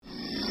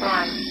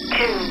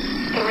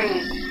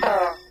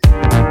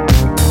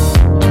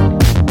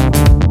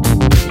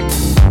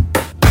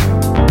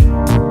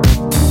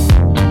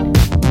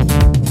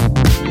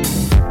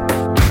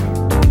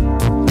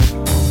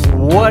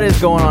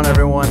going on,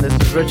 everyone? This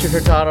is Richard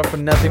Hurtado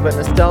from Nothing But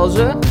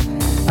Nostalgia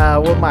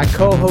with my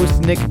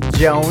co-host Nick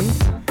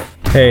Jones.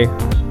 Hey.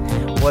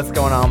 What's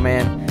going on,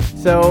 man?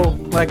 So,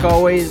 like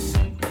always,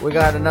 we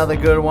got another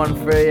good one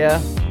for you.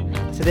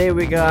 Today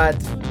we got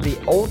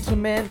the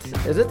ultimate...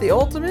 Is it the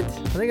ultimate?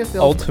 I think it's the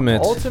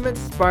ultimate. Ultimate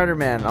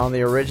Spider-Man on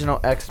the original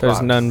Xbox.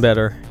 There's none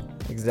better.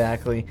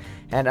 Exactly.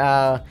 And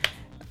do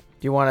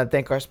you want to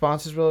thank our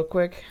sponsors real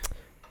quick?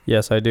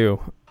 Yes, I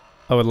do.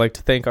 I would like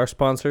to thank our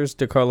sponsors,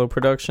 DeCarlo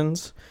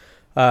Productions.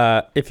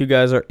 If you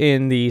guys are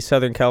in the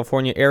Southern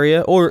California area,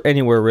 or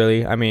anywhere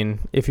really, I mean,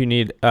 if you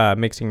need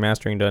mixing,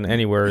 mastering done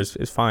anywhere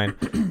is fine.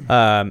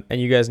 And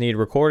you guys need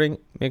recording,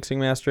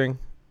 mixing, mastering,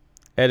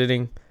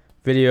 editing,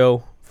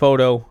 video,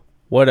 photo,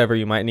 whatever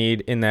you might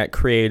need in that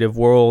creative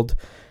world,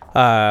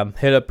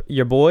 hit up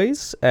your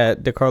boys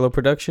at DeCarlo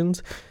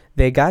Productions.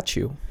 They got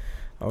you.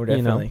 Oh,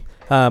 definitely. You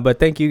know? But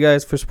thank you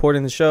guys for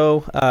supporting the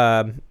show.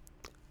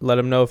 Let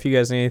them know if you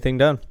guys need anything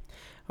done.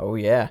 Oh,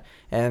 yeah.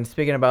 And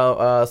speaking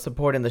about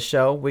supporting the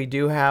show, we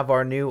do have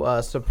our new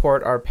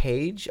support our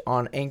page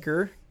on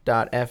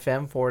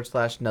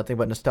anchor.fm/nothing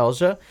but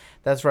nostalgia.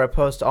 That's where I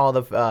post all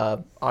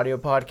the audio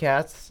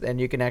podcasts, and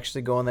you can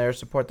actually go in there,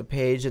 support the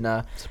page,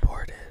 and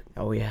support it.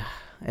 Oh, yeah.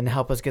 And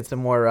help us get some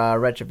more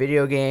retro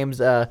video games.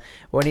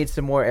 We need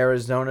some more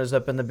Arizonas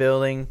up in the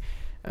building,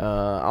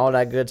 all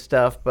that good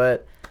stuff.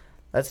 But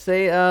let's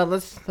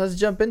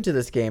jump into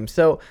this game.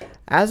 So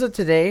as of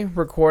today,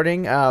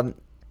 recording,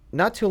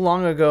 not too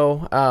long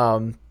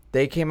ago,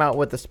 they came out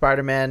with the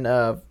Spider-Man,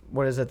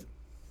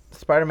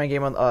 Spider-Man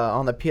game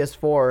on the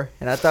PS4,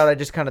 and I thought I'd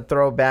just kind of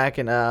throw back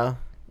and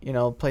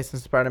play some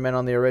Spider-Man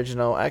on the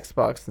original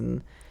Xbox,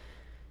 and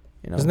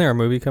Isn't there a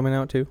movie coming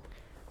out too?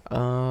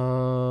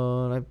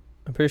 I'm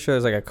pretty sure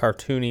there's like a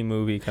cartoony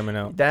movie coming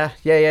out.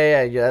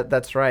 Yeah,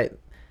 that's right.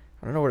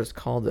 I don't know what it's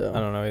called though. I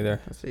don't know either.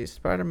 Let's see,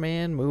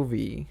 Spider-Man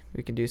movie.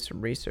 We can do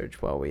some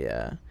research while we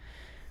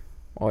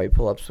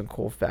pull up some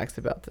cool facts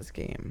about this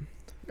game.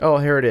 Oh,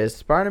 here it is.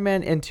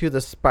 Spider-Man Into the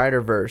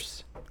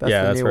Spider-Verse.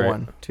 That's the new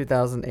one.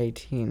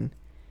 2018.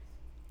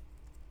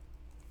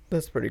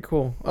 That's pretty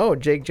cool. Oh,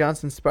 Jake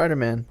Johnson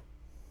Spider-Man.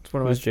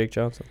 Who's Jake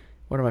Johnson?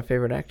 One of my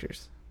favorite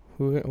actors.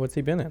 What's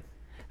he been in?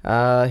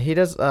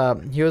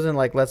 He was in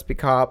like Let's Be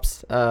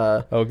Cops.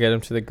 Get Him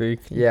to the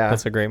Greek. Yeah.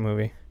 That's a great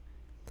movie.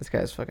 This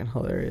guy's fucking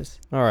hilarious.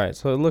 All right,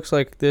 so it looks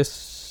like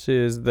this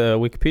is the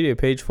Wikipedia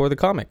page for the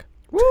comic.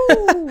 Woo!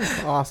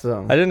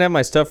 Awesome. I didn't have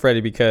my stuff ready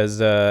because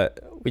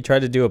we tried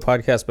to do a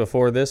podcast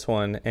before this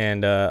one,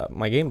 and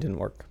my game didn't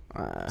work.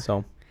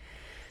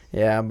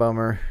 Yeah,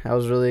 bummer. I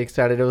was really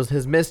excited. It was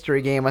his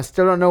mystery game. I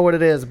still don't know what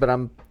it is, but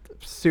I'm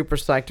super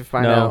psyched to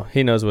find out. No,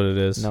 he knows what it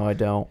is. No, I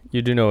don't.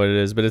 You do know what it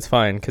is, but it's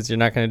fine because you're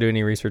not going to do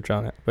any research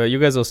on it. But you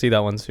guys will see that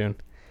one soon.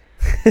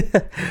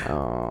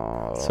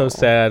 Oh. So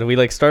sad. We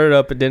started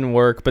up, it didn't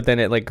work, but then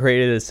it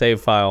created a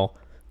save file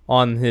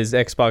on his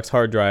Xbox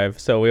hard drive.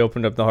 So we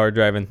opened up the hard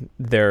drive and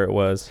there it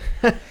was.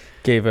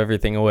 Gave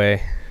everything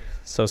away.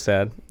 So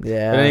sad.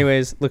 Yeah. But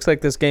anyways, looks like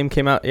this game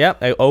came out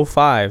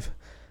 2005.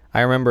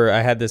 I remember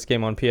I had this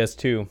game on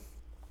PS2.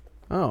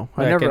 Oh,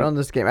 I never owned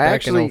this game. I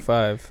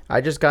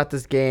just got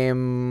this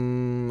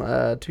game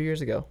 2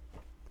 years ago.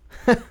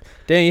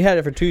 Dang, you had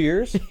it for 2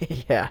 years?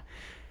 Yeah.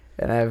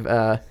 And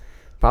I've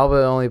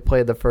probably only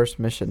played the first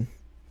mission.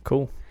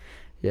 Cool.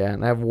 Yeah,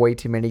 and I have way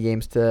too many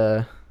games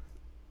to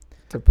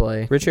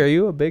play. Richie, are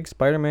you a big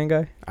Spider-Man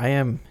guy? I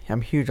am.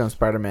 I'm huge on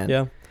Spider-Man.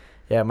 Yeah.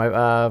 Yeah,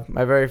 my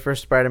very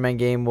first Spider-Man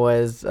game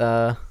was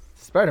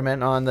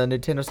Spider-Man on the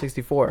Nintendo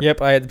 64.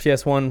 Yep, I had the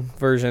PS1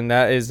 version.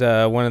 That is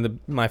one of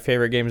my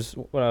favorite games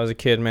when I was a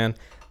kid, man.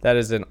 That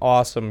is an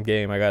awesome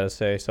game, I gotta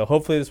say. So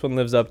hopefully this one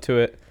lives up to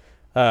it.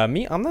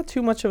 I'm not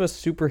too much of a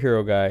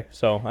superhero guy,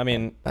 so I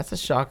mean that's a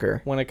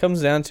shocker. When it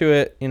comes down to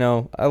it,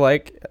 I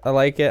like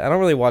it. I don't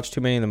really watch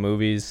too many of the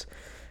movies,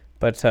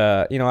 but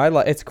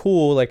it's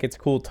cool. It's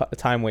cool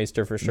time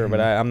waster for sure. Mm-hmm. But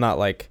I'm not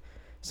like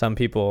some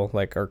people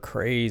are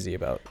crazy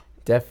about.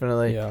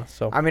 Definitely. Yeah.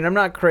 So I mean, I'm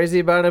not crazy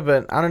about it,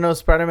 but I don't know.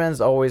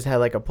 Spider-Man's always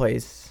had a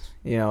place,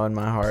 in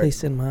my heart.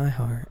 Place in my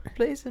heart.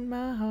 Place in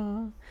my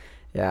heart.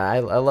 Yeah, I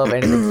love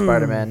anything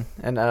Spider-Man,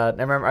 and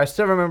I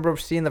still remember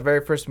seeing the very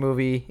first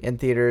movie in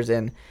theaters,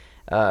 and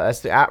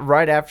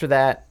right after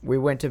that, we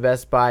went to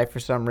Best Buy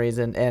for some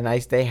reason, and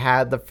they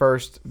had the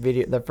first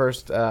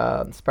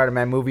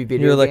Spider-Man movie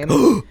video game.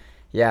 You're like,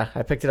 yeah,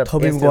 I picked it up.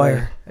 Tobey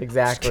Maguire.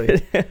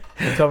 Exactly.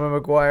 Tobey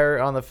Maguire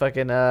on the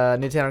fucking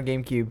Nintendo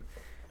GameCube.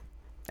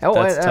 Oh,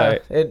 that's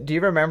tight. Do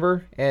you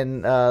remember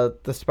in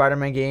the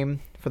Spider-Man game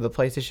for the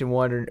PlayStation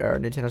 1 or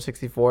Nintendo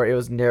 64, it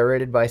was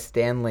narrated by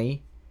Stan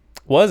Lee?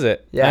 Was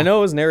it? Yeah. I know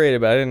it was narrated,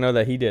 but I didn't know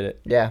that he did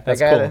it. Yeah, that's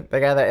cool. The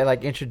guy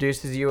that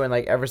introduces you in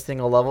every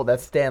single level,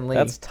 that's Stan Lee.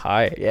 That's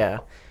tight. Yeah.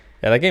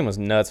 Yeah, that game was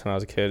nuts when I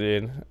was a kid,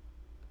 dude.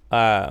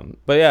 But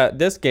yeah,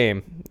 this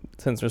game,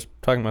 since we're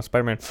talking about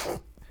Spider-Man,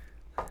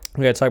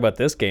 we gotta talk about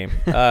this game.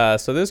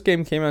 So this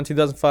game came out in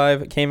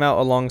 2005. It came out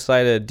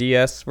alongside a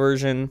DS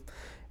version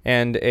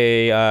and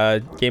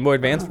a Game Boy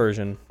Advance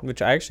version,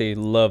 which I actually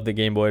love the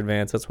Game Boy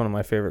Advance. That's one of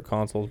my favorite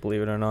consoles,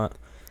 believe it or not.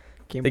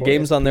 Game The Boy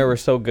games on there SP. were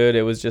so good.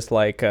 It was just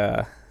like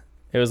it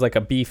was like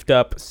a beefed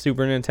up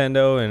Super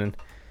Nintendo, and it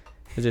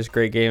was just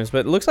great games.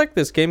 But it looks like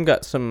this game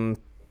got some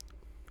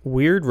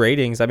weird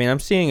ratings. I mean, I'm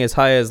seeing as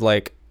high. I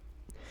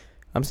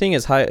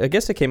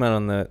guess it came out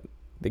on the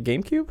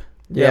GameCube.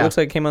 Yeah, it looks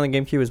like it came on the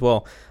GameCube as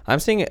well. I'm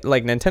seeing it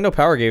like Nintendo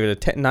Power gave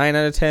it a 9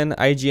 out of 10.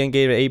 IGN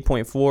gave it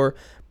 8.4.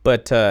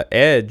 But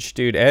Edge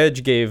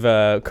gave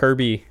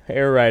Kirby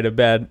Air Ride a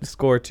bad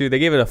score too. They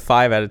gave it a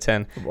 5 out of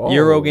 10. Whoa.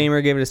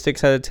 Eurogamer gave it a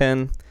 6 out of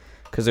 10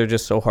 because they're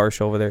just so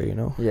harsh over there, you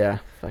know. Yeah.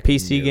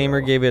 PC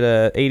Gamer gave it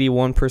a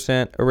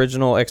 81%.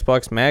 Original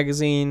Xbox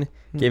Magazine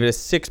gave it a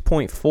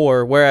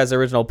 6.4, whereas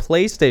original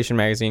PlayStation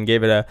Magazine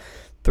gave it a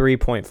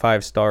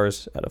 3.5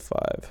 stars out of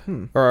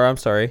 5. Or I'm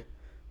sorry.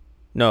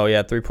 No,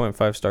 yeah,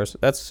 3.5 stars.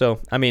 That's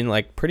so, I mean,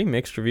 like, pretty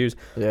mixed reviews.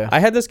 Yeah.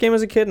 I had this game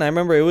as a kid, and I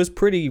remember it was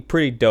pretty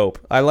dope.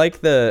 I like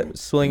the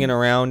swinging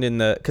around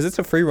because it's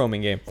a free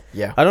roaming game.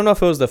 Yeah. I don't know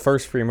if it was the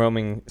first free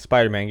roaming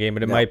Spider-Man game,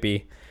 but it might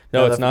be.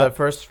 No, it's not. The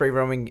first free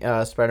roaming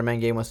Spider-Man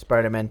game was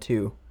Spider-Man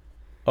 2.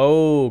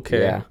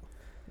 Okay. Yeah.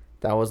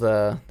 That was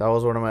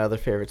one of my other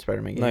favorite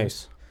Spider-Man games.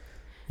 Nice.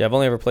 Yeah, I've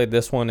only ever played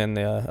this one and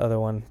the other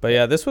one. But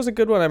yeah, this was a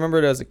good one. I remember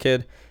it as a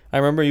kid. I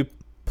remember you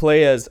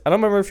play as, I don't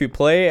remember if you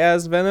play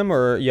as Venom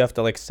or you have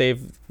to like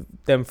save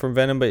them from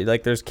Venom, but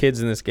like there's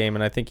kids in this game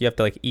and I think you have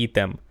to like eat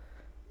them.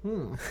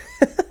 God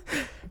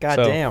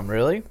damn,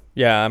 really?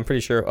 Yeah, I'm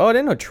pretty sure. Oh, I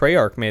didn't know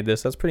Treyarch made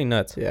this. That's pretty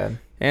nuts. Yeah.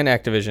 And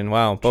Activision.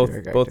 Wow, both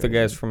the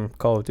guys Activision. from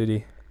Call of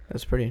Duty.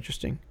 That's pretty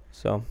interesting.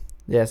 So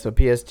Yeah, so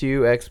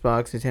PS2,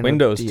 Xbox, Nintendo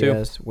Windows,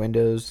 DS,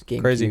 Windows,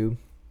 GameCube. Crazy.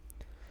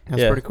 That's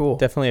yeah, pretty cool.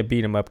 Definitely a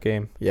beat 'em up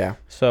game. Yeah.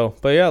 So,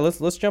 but yeah,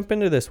 let's jump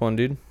into this one,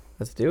 dude.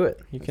 Let's do it.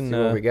 You Let's can see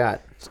what we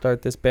got.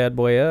 start this bad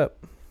boy up.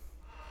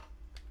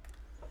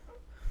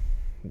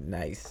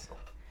 Nice.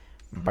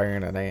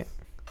 Burn it.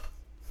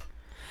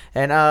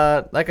 And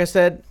like I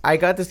said, I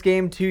got this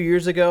game 2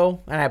 years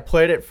ago, and I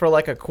played it for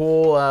like a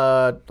cool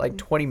like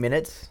 20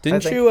 minutes.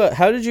 Didn't you?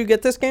 How did you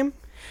get this game?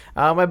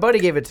 My buddy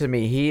gave it to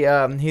me.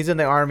 He's in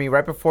the army.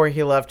 Right before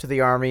he left to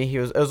the army,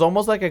 it was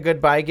almost like a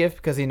goodbye gift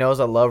because he knows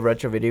I love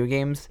retro video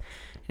games.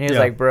 And he was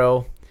like,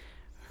 "Bro,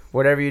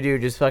 whatever you do,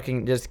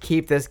 just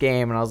keep this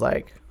game." And I was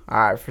like,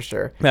 "All right, for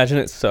sure." Imagine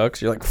it sucks.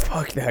 You're like,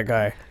 fuck that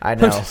guy. I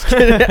know. Fuck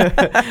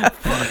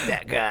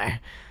that guy.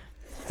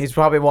 He's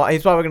probably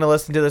gonna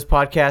listen to this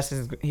podcast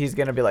and he's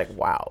gonna be like,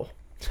 "Wow,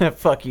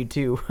 fuck you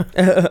too."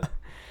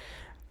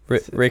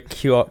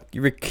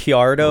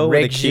 Ricciardo.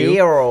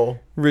 Ruggiero.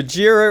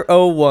 Ruggiero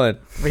 01.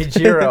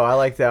 Ruggiero. I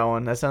like that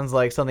one. That sounds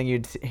like something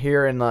you'd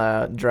hear in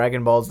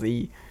Dragon Ball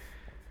Z.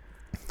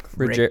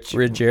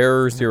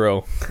 Ruggiero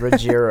 0.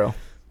 Ruggiero.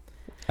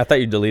 I thought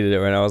you deleted it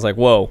right now. I was like,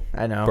 whoa,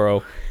 I know,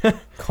 bro.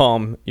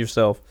 Calm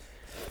yourself.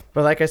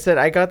 But like I said,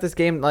 I got this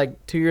game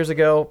like 2 years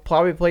ago.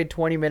 Probably played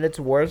 20 minutes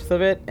worth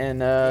of it, and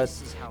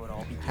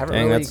haven't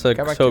Dang, really that's got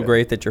back so to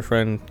great that your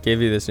friend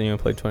gave you this and you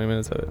only played 20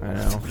 minutes of it. I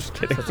know. I'm just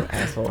kidding. Such an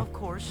asshole. Of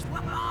course.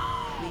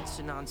 Leads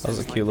to nonsense That was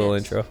a like cute little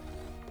this. intro.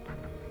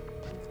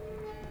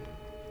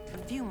 A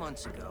few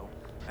months ago,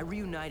 I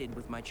reunited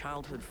with my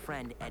childhood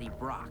friend Eddie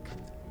Brock.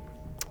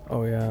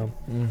 Oh, yeah.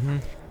 Mm-hmm.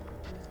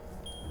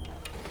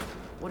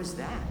 What is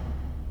that?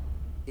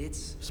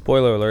 It's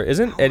Spoiler alert.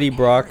 Isn't Eddie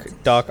Brock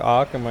Doc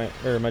Ock? Am I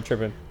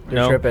tripping?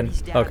 You're tripping.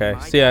 He's dad Okay. of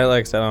my See,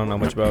 like I said, I don't know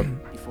much about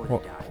before they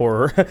died.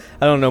 horror.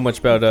 I don't know much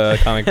about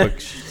comic book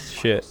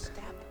shit.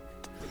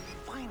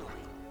 Finally,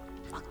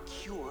 a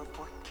cure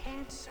for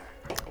cancer.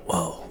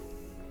 Whoa.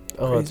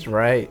 Oh, that's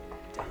right.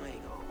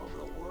 Dying all over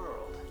the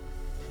world.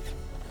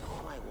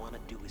 All I want to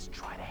do is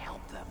try to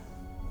help them.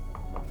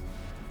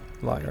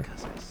 Liar.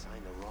 Because I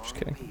signed the wrong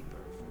kidding. paper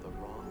for the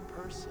wrong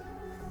person.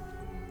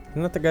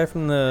 Isn't that the guy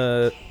from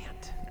the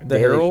Daily.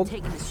 Herald?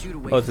 Taking the suit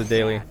away Oh, it's from a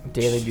Daily. Dad,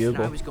 Daily and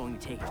Bugle. I was going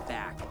to take it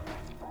back.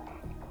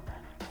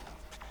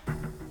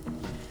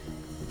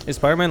 Hey,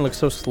 Spider-Man looks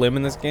so slim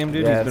in this game,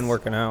 dude. Yeah, He's been it's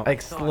working out.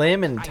 Like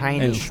slim and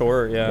tiny. And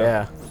short, yeah.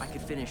 Yeah. I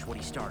could finish what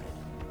he started.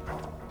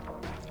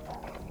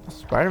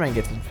 Spider-Man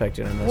gets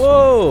infected in this one.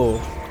 Whoa.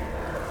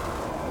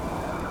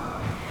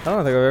 I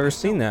don't think I've ever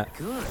seen that.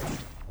 Good.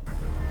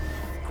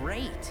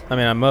 Great. I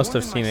mean, I must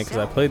have seen it because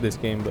I played this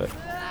game, but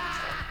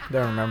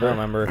Don't I remember. don't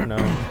remember. No.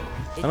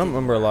 I don't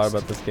remember a lot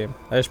about this game.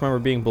 I just remember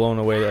being blown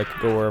away that I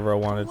could go wherever I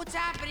wanted. What's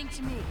happening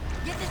to me?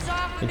 Get this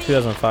off In me!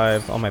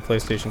 2005, on my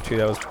PlayStation 2,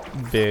 that was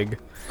big.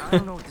 I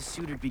don't know what the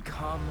suit had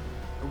become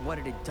or what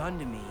it had done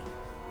to me,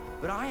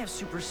 but I have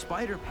super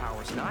spider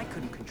powers and I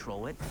couldn't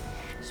control it,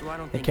 so I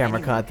don't The think camera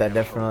anyone caught that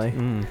can control it.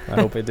 definitely.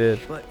 I hope it did.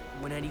 But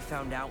when Eddie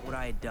found out what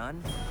I had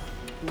done,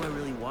 who I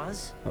really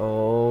was,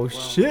 Oh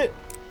shit!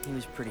 he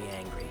was pretty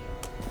angry.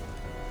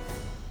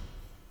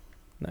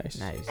 Nice.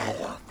 Nice.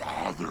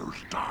 Fathers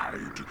died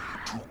to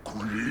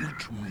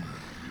create me.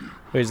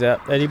 Wait, is that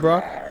Eddie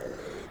Brock?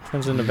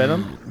 Turns into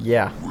Venom?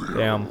 Yeah.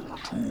 Damn.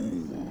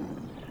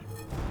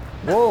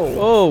 Whoa.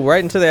 Oh,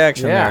 right into the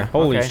action Yeah, there.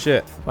 Holy okay.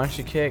 shit.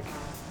 Punchy kick.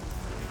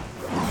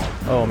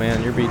 Oh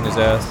man, you're beating his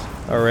ass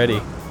already.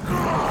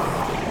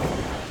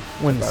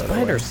 When the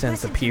spider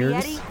sense Listen to me, appears.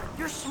 Eddie.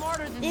 You're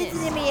smarter than Listen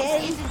this. to me,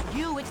 Eddie. It isn't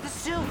you, it's the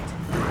suit.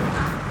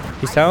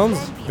 He sounds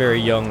very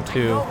young I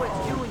too. know what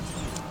it's doing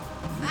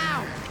to you.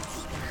 Ow!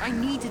 I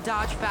need to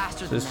dodge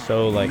faster than This is that.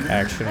 so like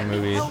action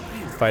movie,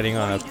 fighting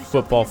on a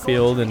football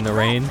field in the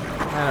rain.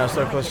 I know,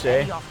 so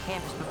cliche.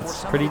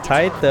 Pretty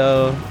tight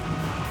though.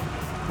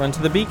 Run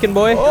to the beacon,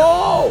 boy.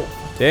 Oh!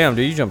 Damn,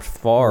 dude, you jumped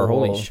far.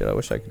 Holy Whoa. shit, I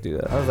wish I could do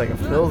that. That was like a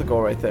field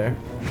goal right there.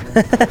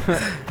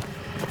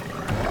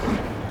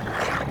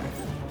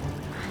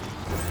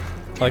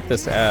 I like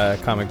this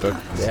comic book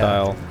Yeah.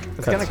 style.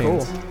 It's kind of cool.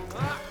 cutscenes.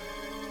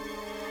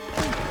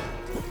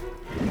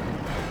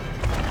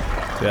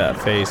 See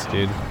that face,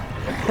 dude.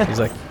 He's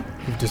like,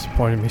 "You've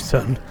disappointed me,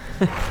 son."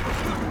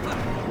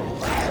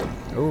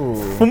 Ooh.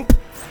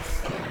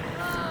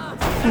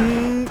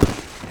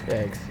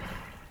 Thanks.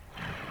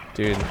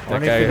 Dude, I that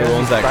wonder guy if he who knows owns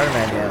he's that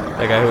Spider-Man yet.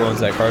 that guy who owns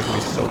that car is gonna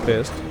be so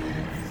pissed.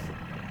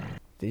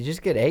 Did you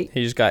just get 8?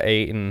 He just got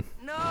 8 and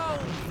No!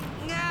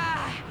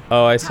 Nah!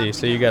 oh, I see.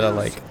 So you gotta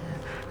like,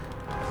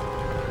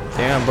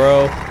 damn,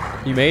 bro,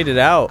 you made it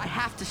out. I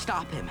have to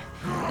stop him.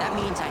 That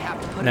means I have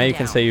to put Now him you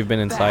can down. say you've been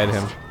inside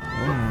him.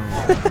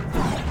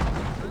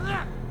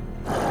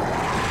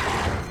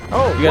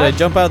 Oh, You gotta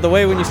jump out of the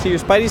way when you see your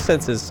spidey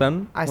senses,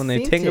 son. I When they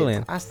seen tingle it.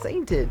 in. I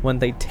seen it. When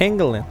they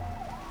tingle in.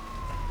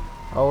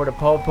 Oh, the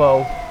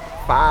Popo.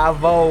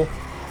 5-0.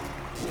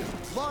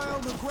 Lie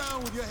on the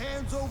ground with your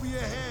hands over your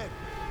head.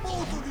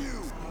 Both of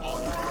you.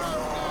 On the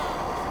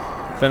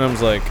ground.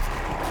 Venom's like,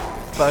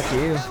 Fuck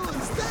you.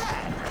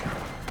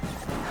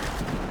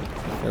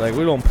 they're like,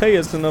 we don't pay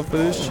us enough for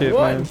this shit,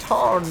 What man. in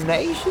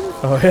tarnation?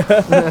 Oh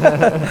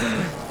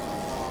yeah.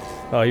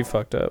 Oh, you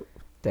fucked up.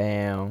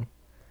 Damn.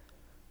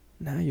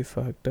 Now you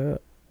fucked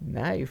up.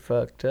 Now you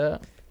fucked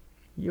up.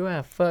 You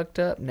have fucked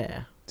up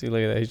now. Dude,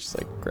 look at that. He's just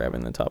like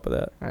grabbing the top of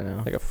that. I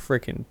know. Like a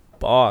freaking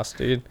boss,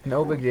 dude.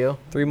 No big deal.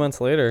 3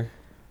 months later.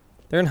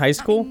 They're in high I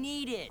school?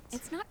 need it.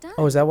 It's not done.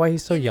 Oh, is that why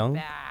he's so Give it young?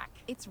 back.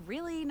 It's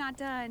really not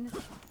done.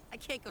 I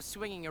can't go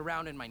swinging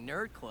around in my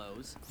nerd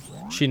clothes.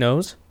 She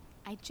knows?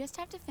 I just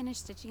have to finish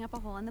stitching up a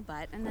hole in the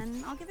butt, and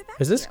then I'll give it back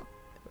Is to this- you.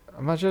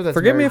 I'm not sure if that's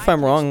Forgive me Mary- if I'm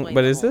I can wrong, explain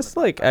but the is whole this of it.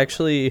 like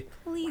actually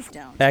Please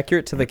don't.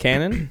 accurate to the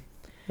canon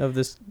of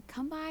this?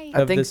 Come by.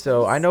 I of think this-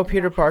 so. I know in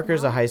Peter about half an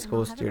Parker's a hour, high and school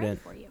I'll have it ready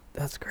student. for you.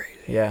 That's crazy.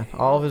 Yeah,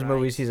 all of his Alright.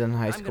 movies he's in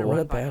high I'm gonna school. What a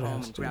run back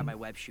home badass, and grab dude. my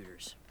web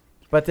shooters.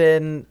 But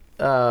then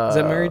Is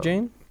that Mary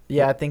Jane?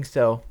 Yeah, I think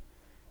so.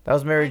 That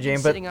was Mary I've been Jane,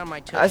 but sitting on my I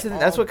tush said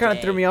that's all what kind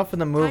of threw day. me off in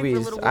the Time for a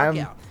movies. little I'm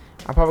workout.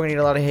 probably gonna need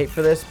a lot of hate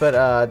for this, but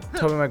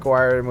Tobey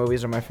Maguire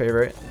movies are my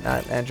favorite,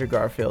 not Andrew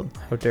Garfield.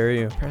 How dare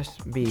you? Press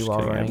B Just while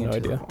kidding, I have running no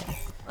into the idea. wall.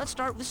 Let's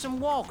start with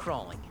some wall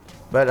crawling.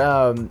 But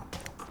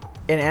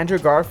in Andrew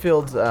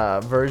Garfield's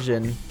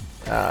version,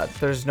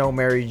 there's no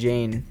Mary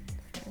Jane.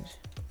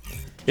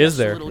 Is Just a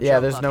there? little Yeah,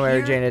 jump there's up no Mary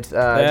here, Jane. It's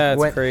That's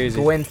Gwen,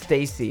 crazy. Gwen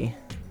Stacy.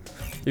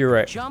 You're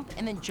right. Jump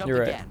and then jump You're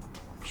right. again.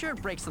 Sure,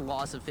 it breaks the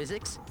laws of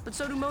physics, but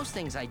so do most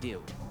things I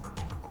do.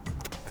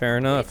 Fair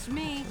enough. It's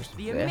me,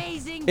 the Yeah.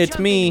 amazing It's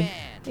Jumping me. Man.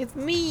 It's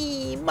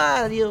me,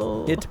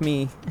 Mario. It's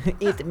me.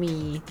 It's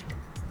me.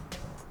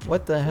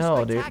 What the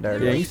hell, dude? spectacular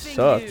There Yeah, it you is. Leaping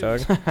suck,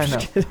 dude. Doug. I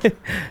know.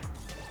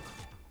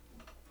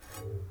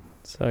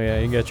 So yeah,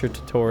 you got your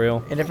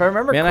tutorial. And if I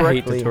remember Man, I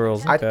hate correctly,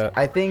 tutorials like that.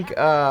 I think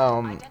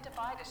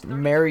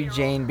Mary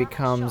Jane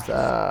becomes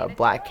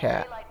Black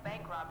Cat.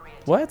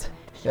 What?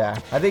 Yeah,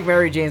 I think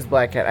Mary Jane's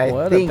Black Cat. I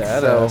What a think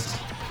so.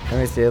 badass. Let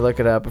me see. Look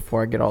it up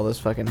before I get all this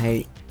fucking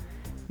hate.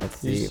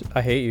 Let's You see. just-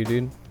 I hate you,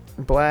 dude.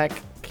 Black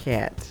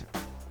Cat,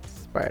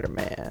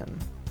 Spider-Man.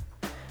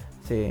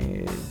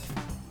 See.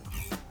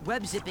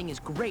 Web zipping is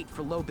great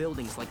for low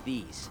buildings like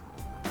these.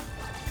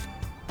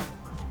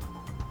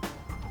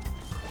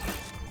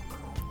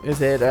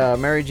 Is it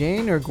Mary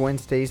Jane or Gwen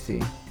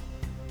Stacy?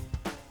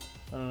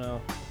 I don't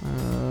know.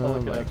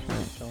 Black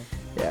Cat.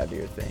 Yeah, do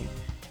your thing.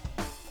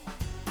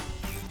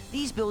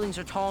 These buildings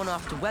are tall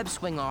enough to web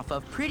swing off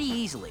of pretty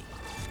easily.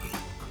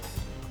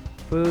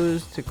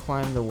 Booze to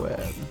climb the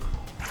web.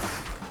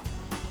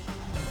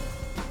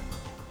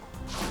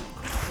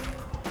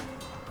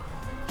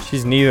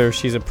 She's neither.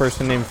 She's a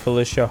person named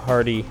Felicia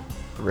Hardy.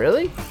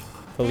 Really?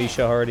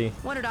 Felicia Hardy.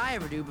 What did I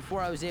ever do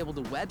before I was able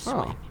to web swing?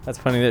 Oh. That's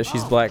funny that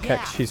she's Oh, Black Cat.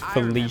 yeah, She's I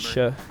remember.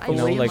 Felicia. I You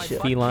know, used to like get my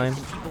butt feline.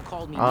 kicked and people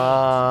called me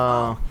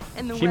Oh. names.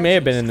 And the She may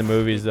have been wedgies. in the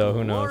movies though.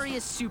 Who knows?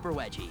 Glorious super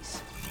wedgies.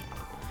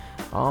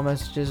 All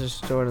messages are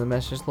stored in the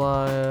message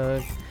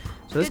log.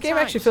 So this Good game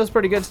actually times. feels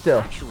pretty good still.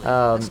 Actually,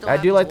 that still I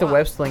do happens like a the lot.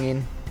 web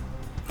slinging.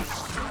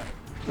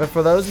 But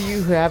for those of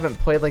you who haven't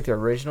played like the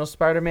original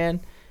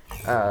Spider-Man,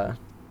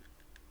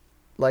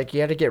 like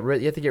you have to get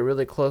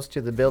really close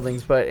to the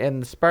buildings. But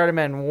in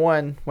Spider-Man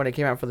 1, when it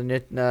came out for the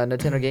Nintendo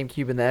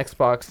GameCube and the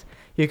Xbox,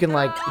 you can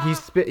like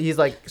he's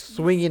like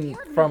swinging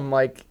from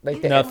like the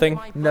Nothing?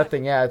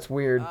 Nothing. Yeah, it's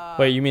weird.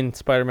 Wait, you mean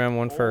Spider-Man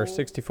 1 for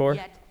 64?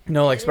 Yet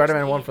No, like there's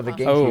Spider-Man the 1 for the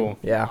puzzle GameCube. Oh.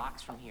 Yeah,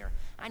 blocks from here.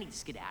 I need to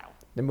skedaddle.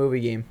 the movie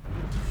game.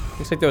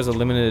 Looks like there was a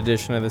limited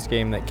edition of this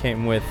game that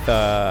came with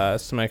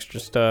some extra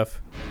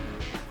stuff.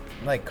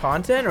 Like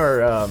content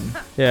or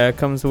Yeah, it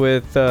comes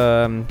with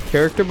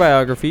character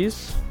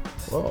biographies,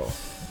 whoa.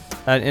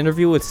 an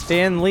interview with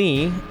Stan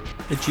Lee,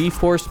 a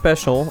G4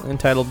 special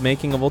entitled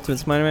Making of Ultimate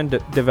Spider-Man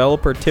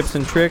Developer Tips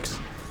and Tricks,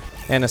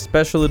 and a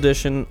special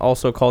edition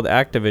also called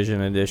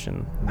Activision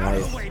Edition.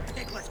 Nice.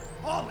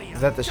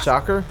 Is that the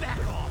Shocker? I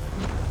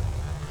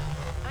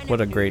What a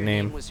never knew great your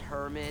name. Was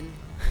Herman.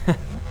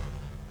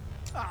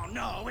 Oh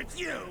no, it's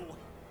you!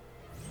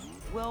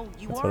 Well,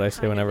 you That's are what I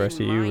say kind of whenever I in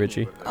see you, my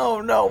Richie. neighborhood.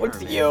 Oh no,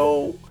 it's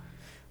you.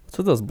 What's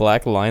with those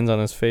black lines on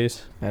his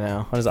face? I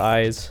know. On his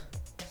eyes?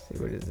 Let's see,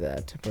 what is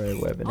that? Temporary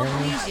web and I'll go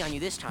everything. easy on you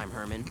this time,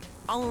 Herman.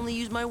 I'll only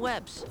use my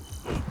webs.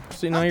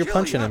 See, now you're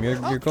punching him.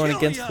 You're going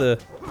against the...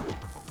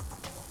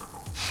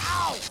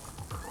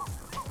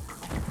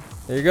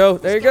 There you go.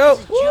 There you go.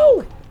 This guy's a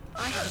joke.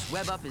 I should just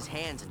web up his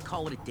hands and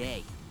call it a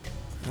day.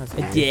 That's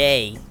A nice.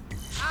 day.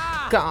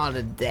 God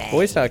a day.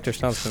 Voice actor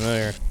sounds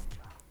familiar.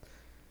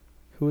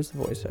 Who is the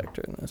voice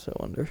actor in this, I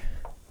wonder?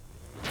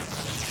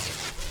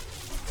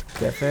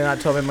 Definitely not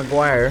Tobey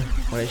Maguire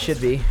when it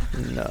should be.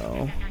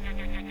 No.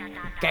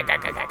 I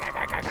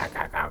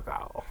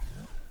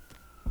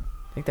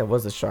think that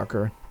was the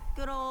Shocker.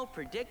 Good old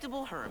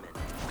predictable Herman.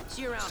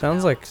 See you around. Sounds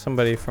pal. like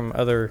somebody from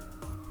other,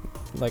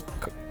 like,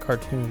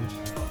 cartoons.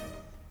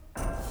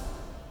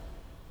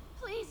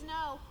 Please,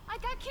 no. I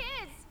got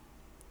kids.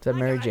 Is that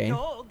Mary Jane?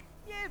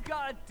 You've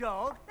got a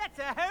dog. That's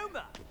a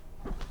Homer.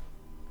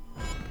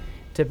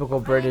 Typical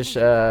British,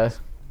 You're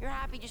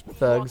happy just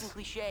thugs.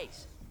 walking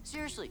cliches.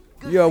 Seriously.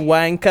 Good You for you.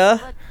 wanker.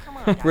 But come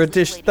on, guys,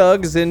 British let's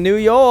thugs in New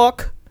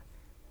York.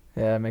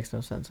 Yeah, that makes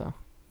no sense, huh?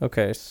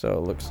 Okay, so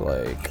it looks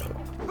like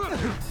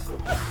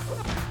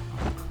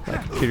my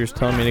computer's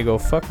telling me to go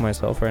fuck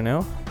myself right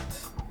now.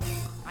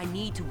 I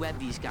need to web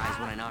these guys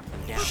when I knock them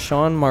down.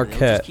 Sean They'll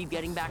Marquette just keep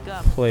getting back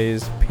up.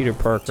 plays Peter 2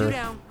 Parker.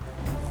 down.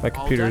 My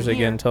computer's done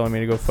again here. telling me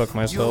to go fuck You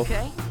myself.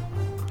 okay?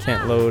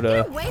 Can't load Get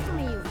a away from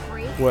me, you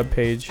freak. web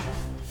page.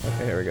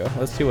 Okay, here we go.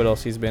 Let's see what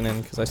else he's been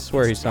in, because I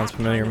swear he sounds That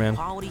familiar, kind of man.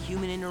 Quality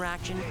human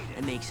interaction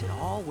that makes it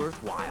all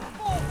worthwhile.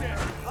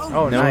 Oh,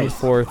 Known nice.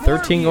 for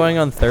 13 going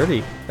on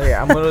 30. Hey,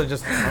 I'm literally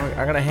just,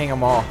 I'm gonna hang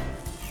them all.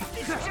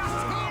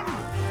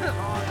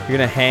 You're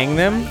gonna hang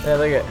them? Yeah,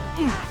 look at.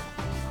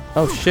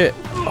 Oh shit.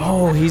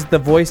 Oh, he's the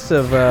voice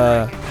of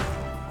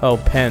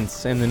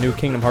Pence in the new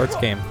Kingdom Hearts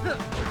game.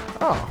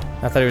 Oh,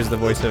 I thought he was the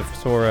voice of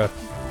Sora,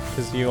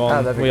 because Oh,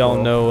 that'd be we all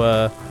cool. know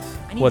I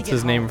need to what's get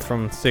his name home.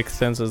 from Sixth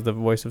Sense as the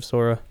voice of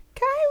Sora.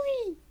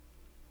 Kyrie.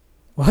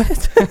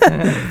 What?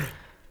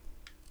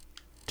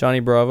 Johnny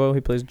Bravo.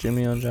 He plays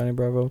Jimmy on Johnny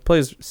Bravo.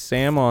 Plays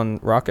Sam on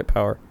Rocket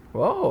Power.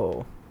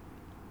 whoa.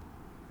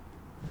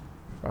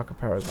 Rocket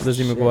Power is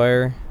Lizzie shit.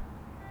 McGuire.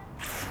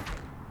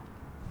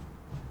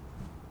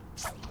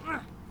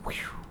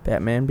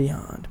 Batman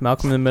Beyond.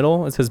 Malcolm in the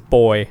Middle is his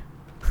boy.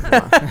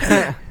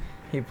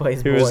 He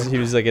plays He boy.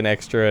 was like an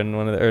extra in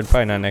one of the, or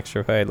probably not an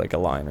extra if I had like a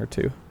line or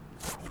two.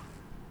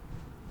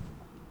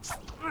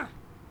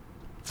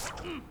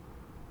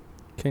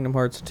 Kingdom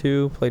Hearts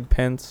 2 played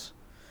Pence.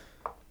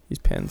 He's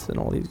Pence in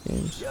all these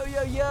games. Yo,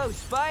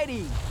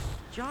 Spidey.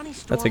 Johnny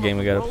That's a game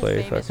we gotta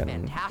play, Famous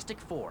fucking- Fantastic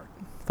Four.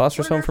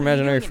 Foster's What on Home for earth are you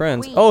Imaginary doing in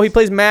Friends. Queens? Oh, he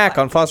plays Mac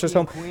on Foster's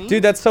Home.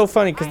 Dude, that's so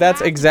funny because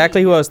that's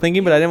exactly who I was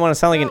thinking, but I didn't want to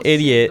sound like an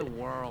idiot, The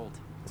world.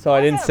 so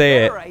I didn't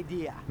say it.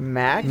 Idea.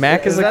 Mac?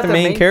 Mac is like that the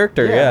main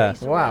character, yeah.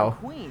 Wow.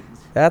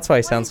 That's why he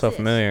What sounds is so this?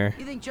 familiar.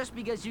 You think just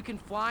because you can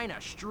fly in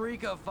a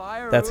streak of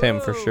fire? That's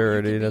him for oh, sure,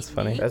 you can dude. That's beat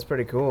funny. me? That's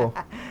pretty cool.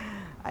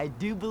 I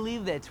do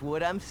believe that's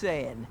what I'm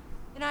saying.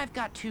 And I've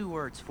got 2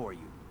 words for you.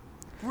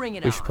 Bring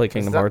it We on. should play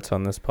Kingdom that- Hearts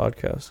on this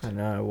podcast. I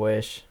know, I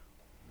wish.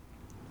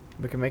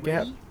 We can make it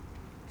happen.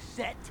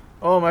 Set.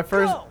 Oh, my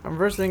first. Go. I'm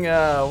versing,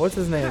 what's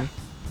his name?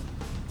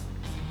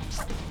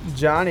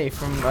 Johnny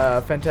from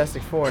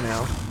Fantastic Four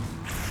now.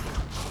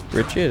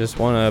 Richie, I just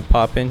want to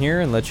pop in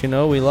here and let you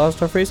know we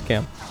lost our face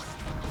cam.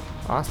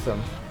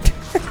 Awesome.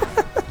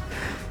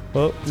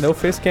 Well, no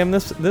face cam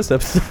this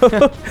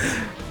episode.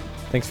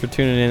 Thanks for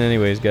tuning in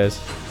anyways, guys.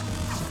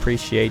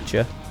 Appreciate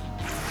you.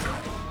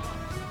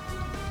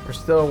 We're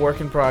still a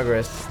work in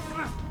progress.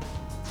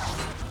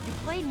 You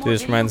played more Dude,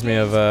 this video reminds me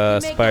of games, you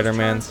make those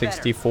Spider-Man turns better.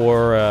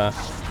 64,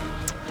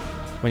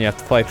 when you have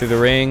to fly through the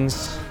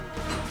rings.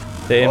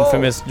 The Whoa.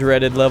 infamous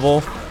dreaded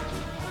level.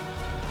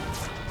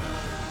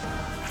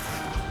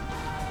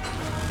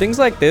 Things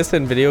like this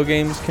in video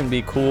games can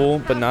be cool,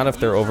 but not if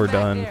they're You come back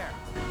overdone. there.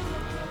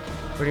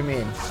 What do you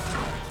mean?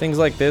 Things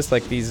like this,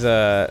 like these,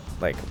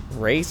 like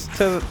race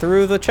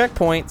through the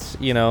checkpoints,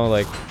 you know,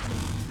 like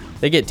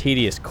they get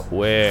tedious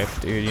quick,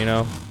 dude, you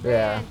know?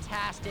 Yeah,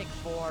 Fantastic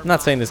Four. I'm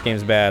not saying this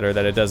game's bad or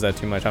that it does that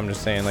too much. I'm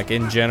just saying, like,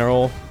 in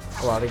general,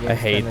 a lot of games. I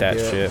hate tend to that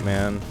do it. shit,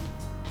 man.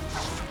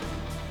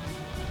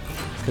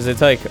 Because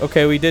it's like,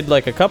 okay, we did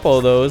like a couple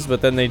of those,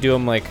 but then they do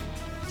them like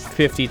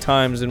 50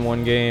 times in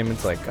one game.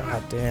 It's like,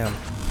 god damn.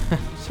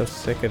 So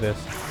sick of this.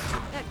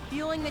 That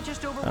feeling that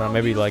just I don't know, overwhelmed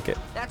maybe you you, like it.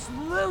 That's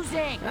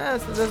losing. It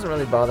doesn't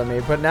really bother me,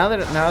 but now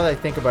that I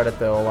think about it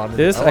though, a lot of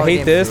This, a lot I of hate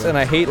games this, do. and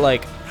I hate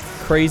like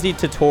crazy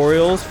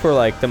tutorials for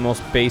like the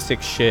most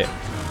basic shit.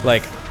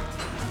 Like,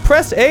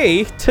 press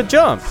A to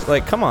jump.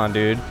 Like, come on,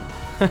 dude.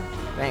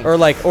 Thanks. Or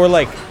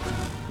like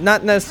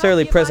not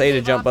necessarily press A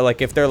to jump, but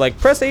like if they're like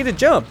press A to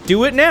jump,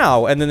 do it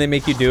now, and then they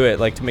make you do it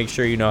like to make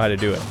sure you know how to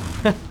do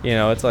it. You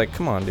know, it's like,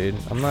 come on, dude.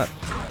 I'm not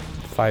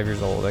 5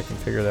 years old. I can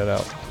figure that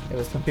out. Yeah,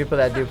 but some people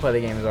that do play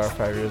the games are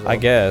 5 years old. I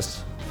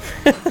guess.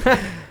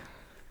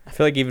 I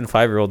feel like even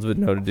 5-year-olds would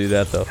know to do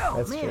that though.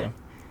 That's true.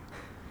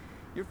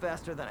 You're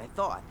faster than I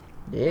thought.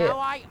 Yeah. Now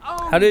I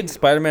own How did you.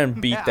 Spider-Man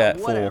beat Yeah, that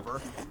fool?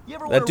 whatever. You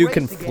ever That wanna dude race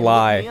can again, look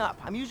fly. me up.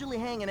 I'm usually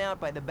hanging out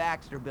by the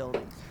Baxter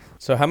building.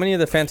 So how many of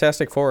the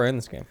Fantastic Four are in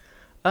this game?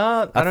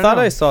 I I don't thought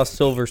know. I saw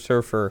Silver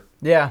Surfer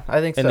Yeah, I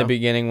think in so. the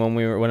beginning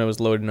when it was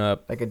loading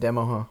up. Like a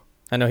demo, huh?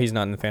 I know he's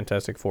not in the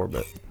Fantastic Four,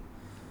 but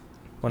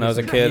when I He's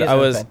was a in- kid, he is I in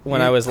the was Fan-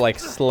 when I was like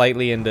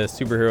slightly into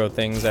superhero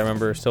things. I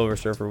remember Silver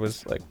Surfer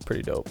was like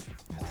pretty dope.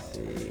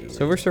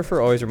 Silver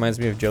Surfer always reminds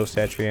me of Joe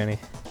Satriani.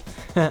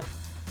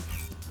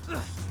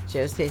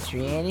 Joe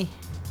Satriani.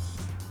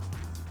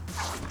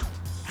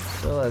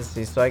 So let's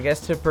see. So I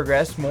guess to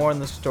progress more in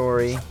the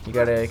story, you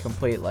gotta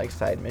complete like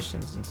side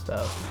missions and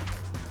stuff.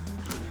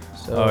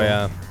 So, Oh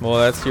yeah, well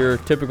that's your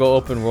typical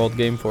open world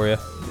game for you.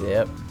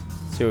 Yep.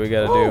 Let's see what we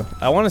gotta do.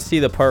 I want to see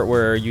the part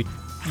where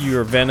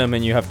you're Venom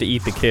and you have to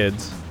eat the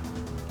kids.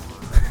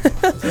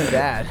 This is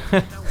bad.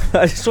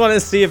 I just want to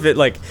see if it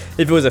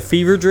was a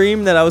fever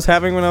dream that I was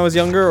having when I was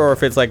younger, or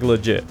if it's like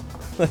legit.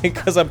 Like,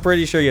 because I'm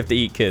pretty sure you have to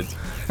eat kids.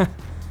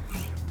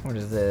 What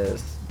is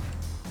this?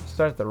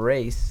 Start the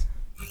race.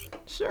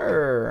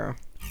 Sure.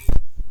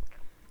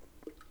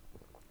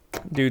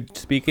 Dude,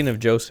 speaking of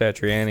Joe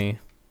Satriani,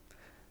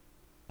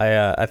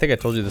 I think I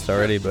told you this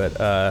already,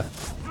 but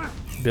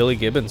Billy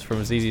Gibbons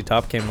from ZZ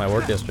Top came to my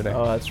work yesterday.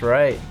 Oh, that's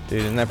right.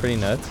 Dude, isn't that pretty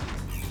nuts?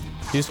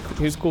 He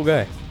was a cool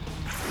guy.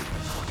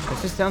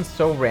 It just sounds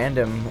so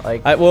random.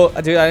 Like,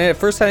 Dude, at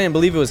first I didn't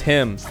believe it was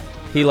him.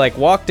 He like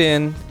walked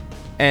in,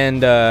 and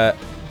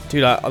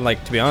dude,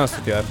 like to be honest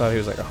with you, I thought he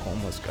was like a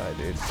homeless guy,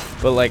 dude.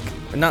 But like,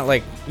 not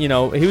like, you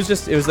know, it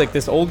was like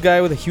this old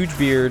guy with a huge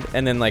beard,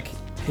 and then like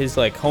his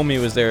like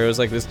homie was there. It was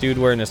like this dude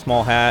wearing a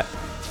small hat,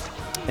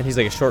 and he's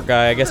like a short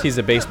guy. I guess he's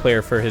a bass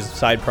player for his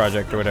side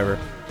project or whatever.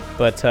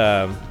 But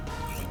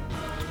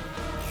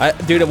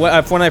dude,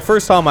 when I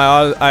first saw him,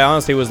 I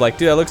honestly was like,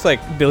 dude, that looks like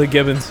Billy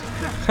Gibbons,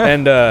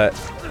 and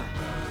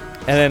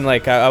then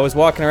like I was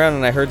walking around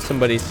and I heard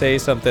somebody say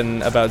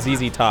something about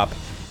ZZ Top,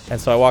 and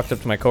so I walked up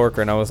to my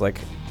coworker and I was like,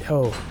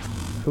 yo,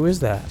 who is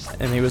that?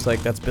 And he was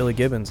like, that's Billy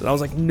Gibbons. And I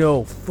was like,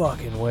 no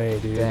fucking way,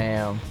 dude.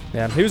 damn.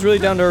 Yeah, he was really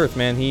down to earth,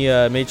 man. He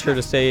made sure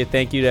to say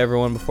thank you to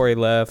everyone before he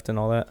left and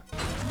all that.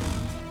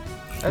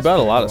 That's About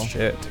a pretty lot cool. of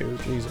shit too.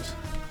 Jesus.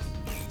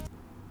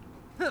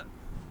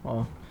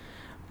 Well,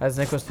 as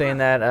Nick was saying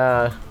that,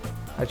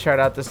 I tried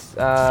out this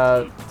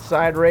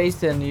side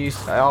race and you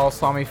all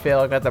saw me fail.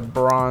 I got the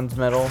bronze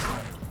medal.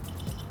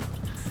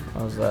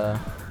 I was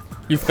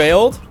You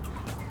failed,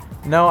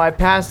 no, I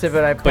passed it,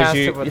 but I but passed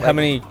it with how like,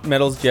 many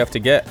medals do you have to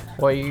get?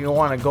 Well, you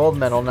want a gold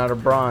medal, not a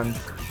bronze.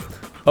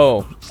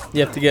 Oh,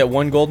 you have to get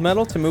one gold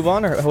medal to move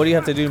on, or what do you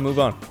have to do to move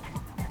on?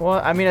 Well,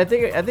 I mean, I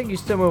think you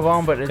still move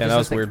on, but it Yeah, just that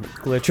was doesn't-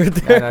 weird glitch right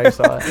I there. know you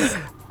saw it.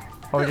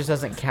 Oh, it just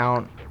doesn't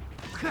count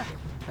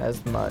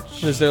as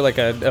much. Is there like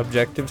an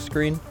objective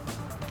screen?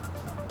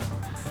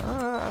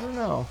 I don't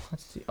know.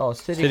 Let's see. Oh,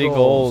 City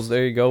goals.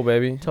 There you go,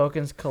 baby.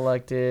 Tokens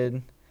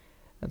collected.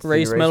 Let's see,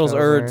 Race medals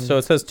earned. So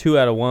it says 2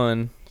 out of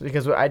 1.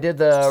 because I did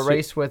the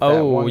race with that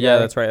Oh one yeah, guy.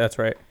 that's right. That's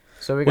right.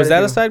 So we Was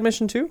gotta that a do- side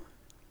mission too?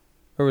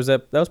 Or was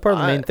that was part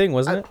of the main thing,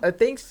 wasn't it? I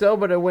think so,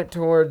 but it went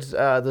towards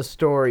the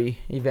story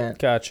event.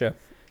 Gotcha.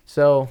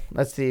 So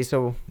let's see.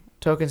 So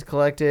tokens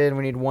collected.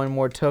 We need one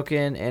more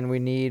token, and we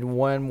need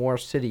one more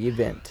city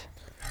event.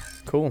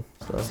 Cool.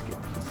 So let's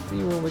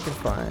see what we can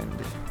find.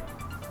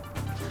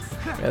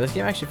 Yeah, this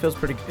game actually feels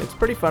pretty. It's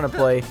pretty fun to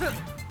play.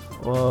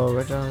 Whoa,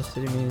 right down the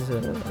city means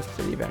a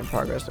city event in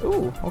progress.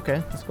 Ooh,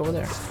 okay, let's go over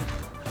there.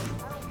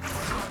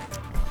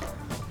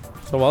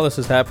 So while this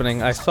is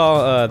happening, I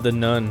saw The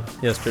Nun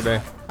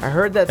yesterday. I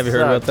heard that. Have you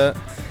heard about that?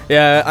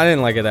 Yeah, I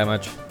didn't like it that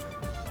much.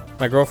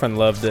 My girlfriend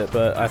loved it,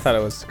 but I thought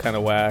it was kind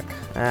of whack.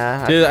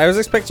 Dude, I was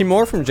expecting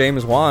more from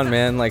James Wan,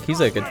 man. Like, he's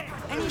like a Where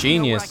I can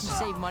genius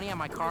save money on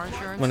my car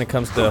insurance? when it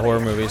comes to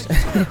horror movies.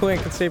 Wait,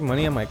 I can save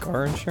money on my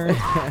car insurance?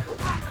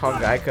 Call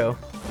Geico.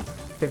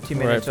 15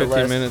 minutes Right, or 15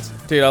 less. minutes.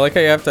 Dude, I like how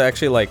you have to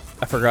actually, like,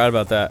 I forgot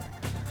about that.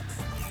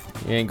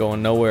 You ain't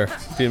going nowhere.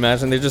 Dude,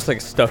 imagine they're just,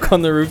 like, stuck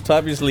on the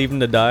rooftop. You just leave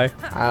them to die.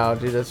 Oh,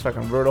 dude, that's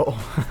fucking brutal.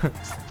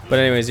 But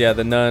anyways, yeah,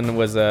 The Nun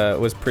was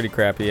pretty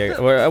crappy. It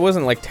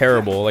wasn't, like,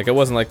 terrible. Like, it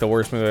wasn't, like, the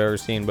worst movie I've ever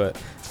seen,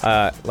 but,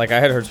 like, I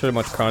had heard so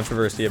much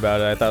controversy about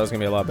it. I thought it was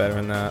going to be a lot better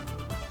than that.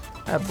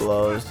 That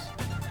blows.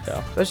 Yeah.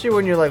 Especially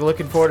when you're like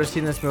looking forward to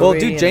seeing this movie. Well,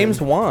 dude, and James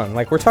then- Wan.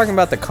 Like, we're talking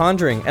about The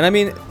Conjuring. And, I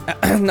mean,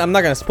 I'm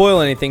not going to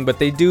spoil anything, but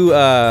they do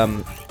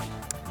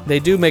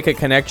make a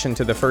connection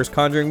to the first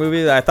Conjuring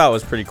movie that I thought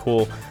was pretty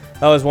cool.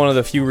 That was one of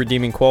the few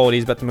redeeming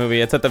qualities about the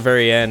movie. It's at the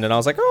very end, and I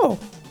was like, oh,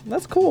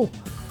 that's cool.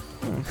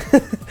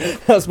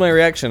 That was my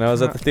reaction. I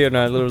was at the theater, and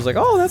I literally was like,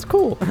 oh, that's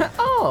cool.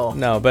 Oh.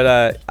 No,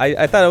 but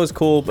I thought it was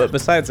cool. But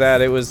besides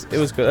that, it was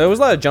good. There was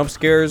a lot of jump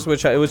scares,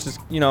 which it was just,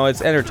 you know,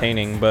 it's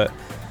entertaining. But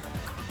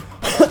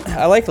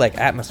I like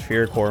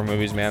atmospheric horror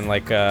movies, man.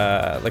 Like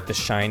The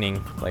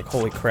Shining. Like,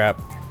 holy crap,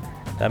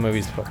 that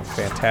movie's fucking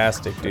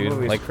fantastic, dude.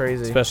 movie's Like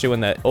crazy. Especially when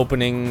that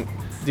opening,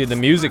 dude. The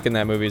music in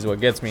that movie is what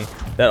gets me.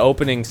 That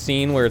opening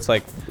scene where it's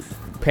like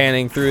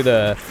panning through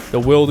the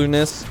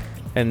wilderness,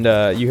 and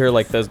you hear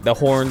like the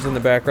horns in the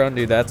background,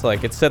 dude. That's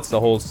like, it sets the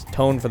whole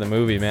tone for the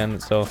movie, man.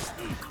 So.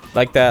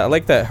 Like that, I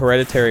like that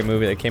Hereditary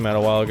movie that came out a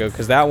while ago,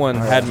 because that one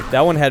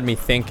had me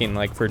thinking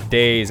like for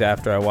days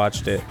after I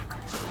watched it.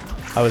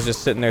 I was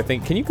just sitting there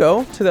thinking, can you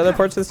go to the other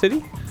parts of the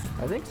city?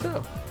 I think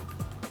so.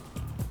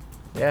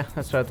 Yeah,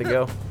 that's where I have to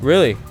go.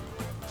 Really?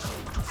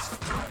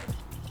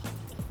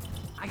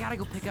 I gotta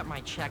go pick up my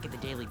check at the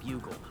Daily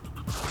Bugle.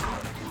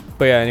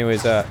 But yeah,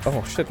 anyways,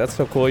 oh shit, that's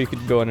so cool. You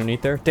could go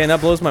underneath there. Dan,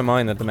 that blows my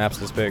mind that the map's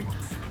this big.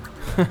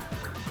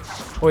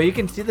 Well, you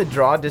can see the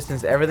draw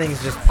distance.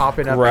 Everything's just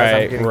popping up as I'm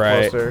Right, getting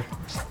right. closer.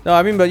 No,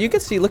 I mean, but you can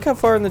see. Look how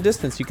far in the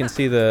distance you can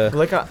see the.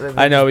 Look out.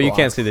 I know, but you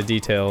can't see the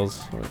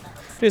details.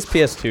 It's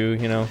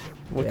PS2, you know.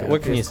 Yeah,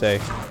 What can you say?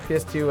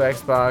 PS2,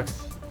 Xbox,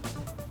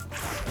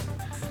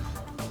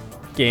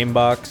 Game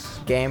box,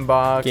 Game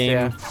Box,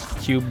 yeah.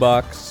 Cube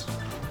box.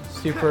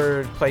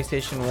 Super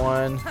PlayStation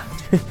 1.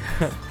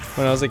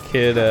 When I was a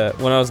kid,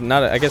 when I was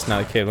not, I guess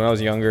not a kid. When I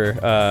was younger,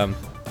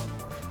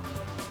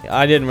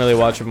 I didn't really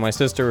watch it. My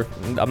sister,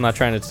 I'm not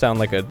trying to sound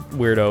like a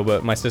weirdo,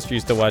 but my sister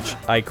used to watch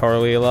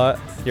iCarly a lot.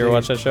 You ever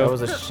watch that show? That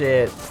was a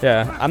shit.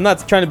 Yeah, I'm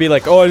not trying to be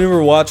like, oh, I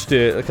never watched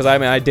it, because I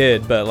mean I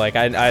did, but like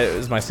it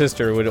was my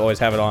sister would always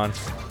have it on,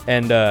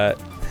 and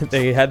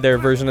they had their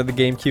version of the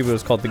GameCube. It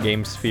was called the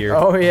Game Sphere.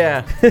 Oh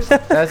yeah,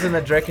 that's in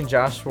the Drake and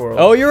Josh world.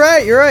 Oh, you're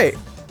right.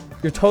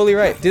 You're totally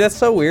right, dude. That's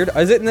so weird.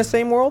 Is it in the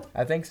same world?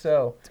 I think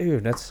so.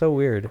 Dude, that's so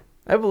weird.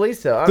 I believe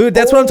so. Dude,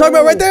 that's what I'm talking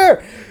about right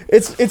there.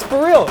 It's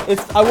for real.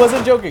 I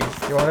wasn't joking.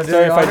 You want to do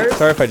Sorry the honors?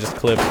 sorry if I just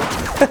clipped.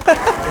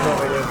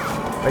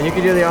 But you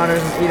can do the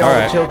honors and eat all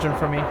Alright. the children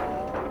for me.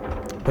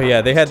 But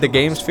yeah, they had the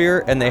Game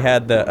Sphere, and they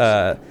had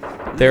the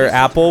their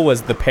Apple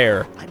was the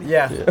Pear.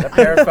 Yeah, the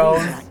pair of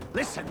phones.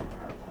 Listen,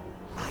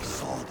 I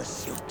saw the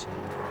suit.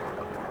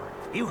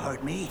 You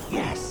heard me?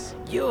 Yes.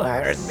 You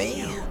heard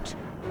me. Suit.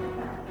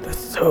 The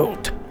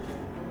suit.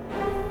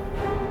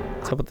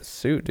 What's up with the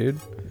suit, dude?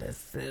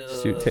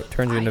 Suit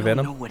turns you into I don't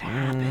Venom. know what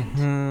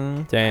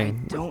happened.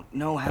 Dang. I don't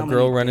know how A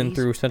girl many running days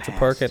through Central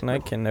Park at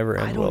night can never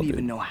I end don't well, even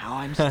dude. know how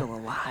I'm still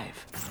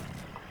alive.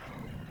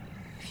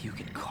 If you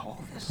could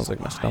call this Sounds like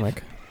my alive.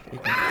 stomach.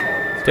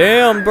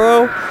 Damn,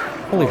 bro.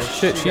 Holy Oh,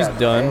 shit, she she's got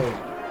done.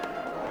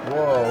 paid.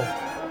 Whoa.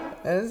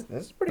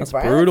 That's pretty That's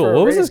violent brutal. for a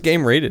What was rated- this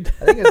game rated?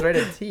 I think it's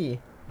rated T.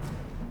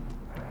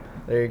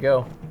 There you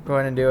go. Go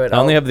ahead and do it. I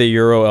only have the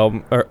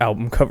Euro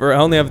album cover. I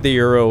only have the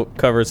Euro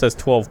cover. It says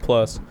 12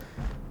 plus. All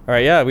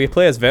right, yeah, we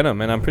play as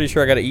Venom, and I'm pretty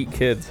sure I gotta eat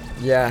kids.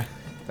 Yeah.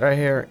 Right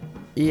here.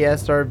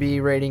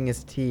 ESRB rating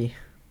is T.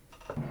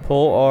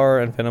 Pull R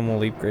and Venom will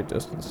leap great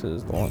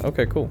distances.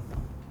 Okay, cool.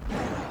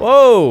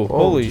 Whoa!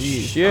 Holy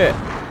geez. shit!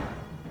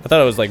 I thought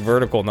it was like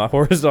vertical, not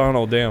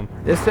horizontal. Damn.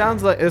 This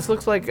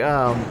looks like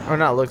or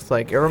not looks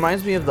like. It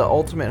reminds me of the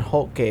Ultimate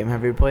Hulk game.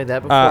 Have you played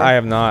that before? I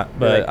have not,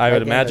 but like, I that would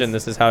game imagine is-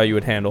 this is how you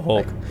would handle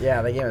Hulk.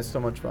 Yeah, that game is so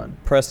much fun.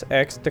 Press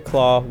X to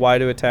claw, Y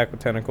to attack with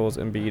tentacles,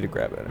 and B to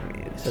grab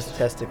enemies. Just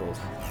testicles.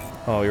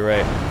 Oh, you're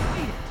right.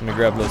 I'm gonna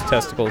grab those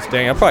testicles.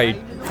 Dang, I'll probably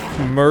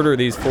murder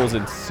these fools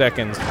in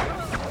seconds.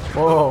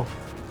 Whoa.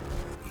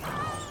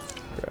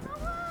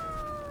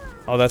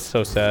 Oh, that's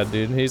so sad,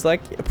 dude. He's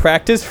like,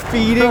 practice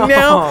feeding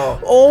now?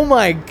 Oh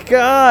my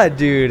god,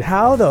 dude.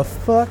 How the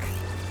fuck?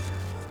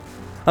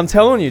 I'm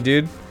telling you,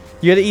 dude.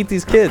 You gotta eat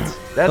these kids.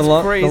 That's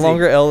crazy. The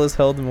longer L is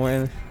held, the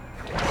more...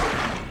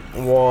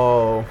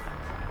 Whoa.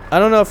 I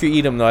don't know if you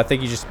eat them, though. I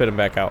think you just spit them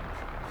back out.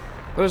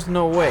 There's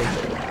no way.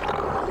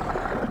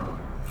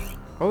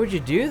 Why would you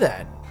do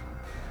that?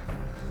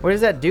 What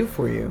does that do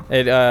for you?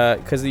 It,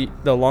 because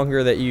the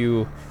longer that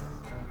you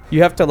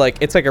have to, like,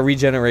 it's like a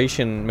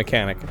regeneration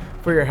mechanic.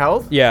 For your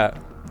health? Yeah.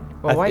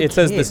 Well, why It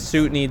says the kids?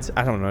 suit needs,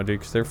 I don't know, dude,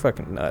 because they're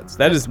fucking nuts.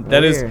 That That's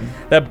is weird.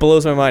 that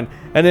blows my mind.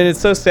 And then it's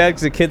so sad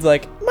because the kid's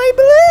like, my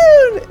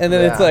balloon, and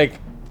then it's Yeah.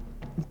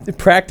 like,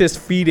 practice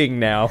feeding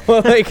now.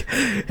 Like,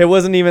 it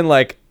wasn't even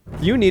like,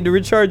 you need to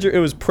recharge your, it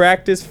was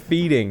practice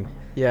feeding.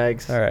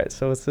 Yikes. All right,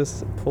 so it's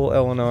this, pull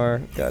L and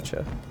R,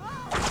 gotcha.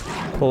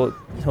 Pull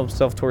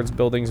himself towards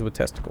buildings with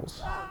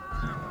testicles.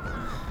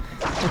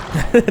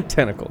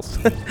 Tentacles.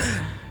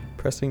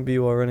 Pressing B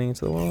while running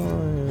into the wall.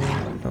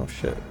 Oh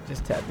shit.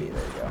 Just tap B. There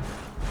you go.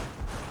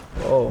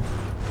 Whoa.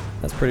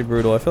 That's pretty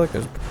brutal. I feel like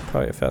there's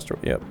probably a faster.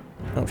 Yep.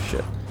 Oh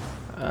shit.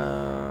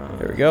 Uh,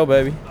 There we go,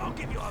 baby.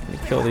 Let me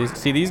kill these.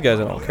 See, these guys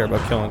I don't care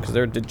about killing because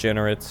they're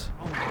degenerates.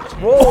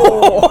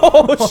 Whoa.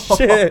 Oh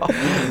shit.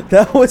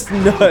 That was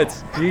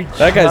nuts.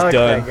 That guy's Chuck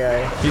done. That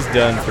guy. He's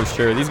done for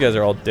sure. These guys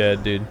are all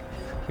dead, dude.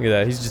 Look at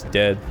that. He's just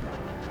dead.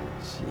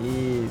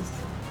 Jeez.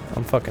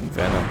 I'm fucking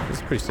Venom. This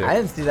is pretty sick. I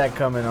didn't see that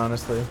coming,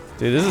 honestly.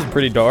 Dude, this is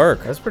pretty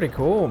dark. That's pretty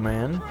cool,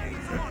 man.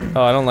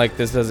 Oh, I don't like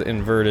this as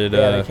inverted.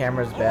 Yeah, the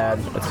camera's bad.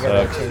 that I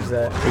gotta sucks. change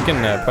that. We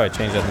can probably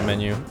change that in the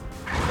menu.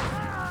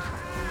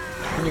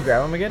 Can you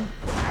grab him again?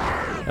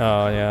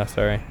 Oh, yeah,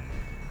 sorry.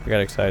 I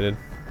got excited.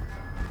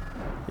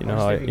 You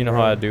know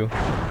how I do.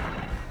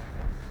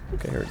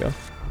 Okay, here we go.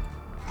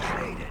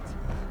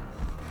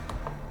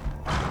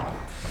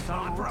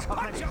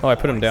 Oh, I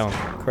put him down.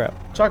 Crap.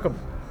 Chuck him.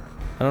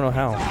 I don't know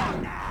how.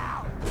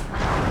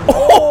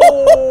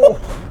 Oh!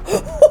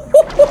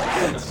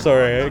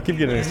 Sorry, I keep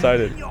getting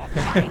excited.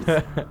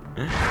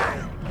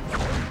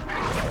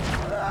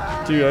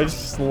 Dude, I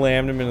just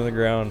slammed him into the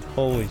ground.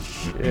 Holy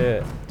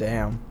shit.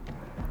 Damn.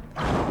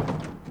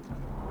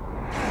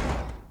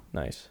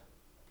 Nice.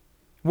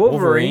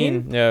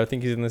 Wolverine? Yeah, I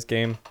think he's in this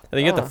game. I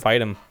think you have to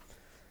fight him.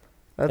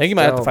 I That's think you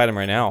might have to dope. fight him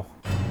right now.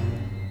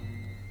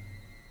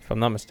 If I'm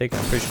not mistaken,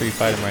 I'm pretty sure you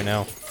fight him right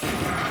now.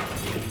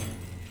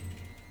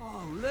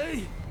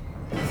 Holy!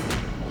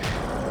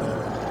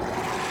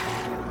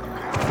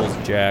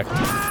 Bull's jacked.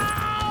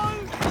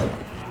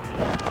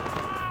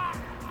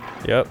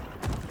 Yep.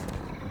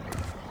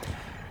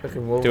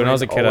 Fucking Dude, when I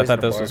was a kid, I Wolverine's thought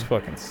always this was in a bar.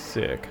 fucking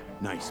sick.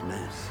 Nice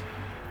mess.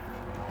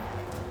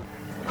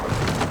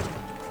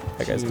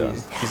 That guy's done.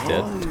 He's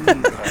dead.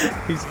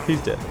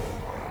 he's dead.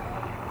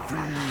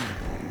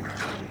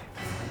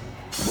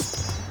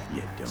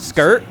 You don't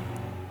Skirt?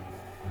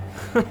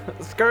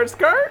 Skirt,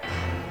 skirt.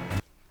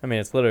 I mean,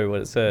 it's literally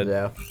what it said.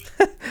 Yeah.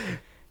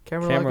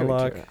 Camera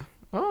lock.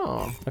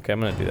 Oh. Okay, I'm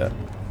gonna do that.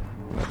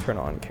 I'm gonna turn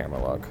on camera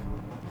lock.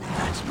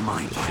 That's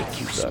my dick.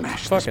 You Sucks.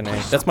 smashed Fucking this A.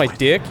 place That's up my with.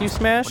 dick you What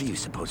smashed? are you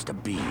supposed to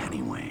be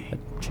anyway?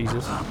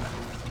 Jesus.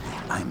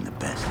 I'm the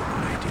best at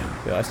what I do.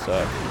 Yeah, I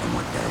suck. And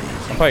what that is I'm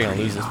ain't probably gonna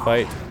pretty lose this at all.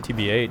 fight.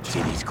 TBH.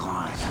 See these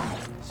claws?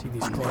 See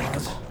these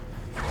Unbreakable. Do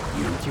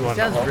you He want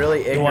sounds really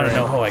ignorant. You want to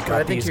know how I but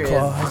got think these he is.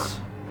 claws?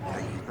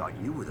 You thought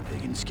you were the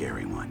big and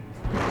scary one.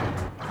 I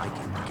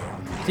can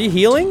guarantee. Is he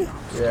healing?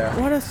 Yeah.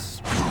 What a...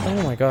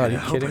 Oh my god, are you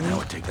kidding me? That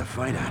would take the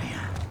fight out of you.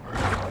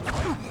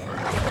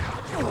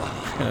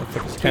 Gonna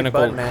fucking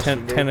button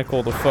mashing, dude.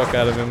 tentacle the fuck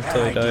out of him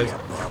until he dies.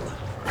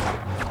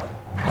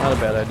 Not a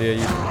bad idea.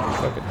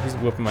 He's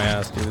whipping my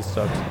ass, dude. This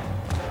sucks.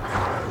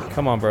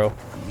 Come on, bro. A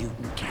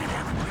mutant can't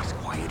have a nice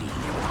quiet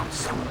evening without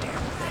some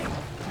damn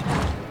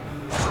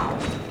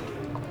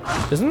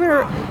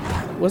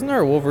thing. Wasn't there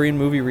a Wolverine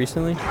movie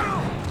recently?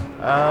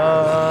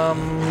 Yeah,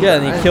 Yeah,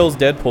 and he kills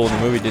Deadpool in the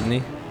movie, didn't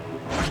he?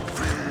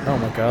 Oh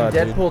my god,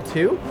 dude. Deadpool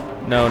 2?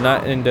 No,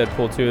 not in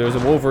Deadpool 2. There was a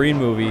Wolverine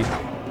movie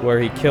where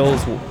he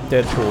kills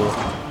Deadpool.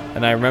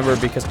 And I remember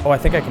because... Oh, I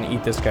think I can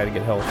eat this guy to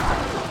get health.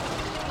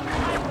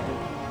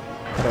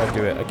 How do I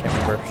do it? I can't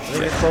remember. I think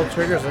Shit. it's both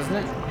triggers, isn't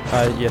it?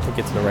 Yeah, I think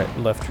it's the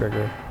left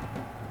trigger.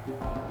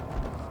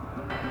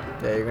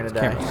 Yeah, you're gonna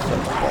Camera die.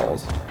 sucks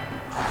balls. Shit.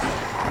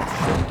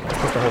 I'm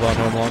supposed to hold on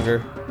to him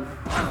longer.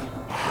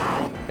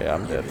 Yeah,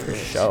 I'm dead for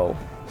sure.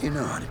 You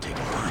know how to take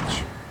a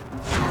punch.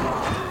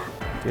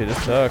 Dude,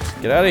 this sucks.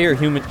 Get out of here,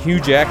 Hugh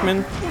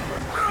Jackman.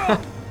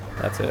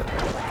 That's it.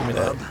 Give me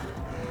that.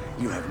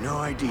 You have no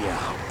idea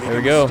how big There we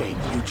a go. mistake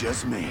you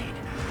just made.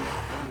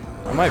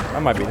 I might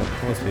beat him.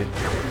 We'll see.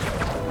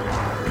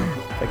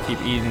 If I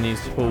keep eating these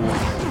fools.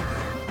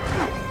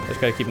 I just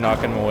gotta keep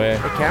knocking them away.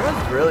 The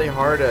camera's really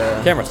hard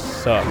to... Camera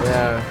sucks.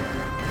 Yeah.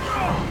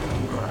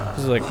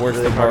 This is like worse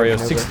Really than hard Mario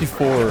to maneuver.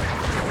 64.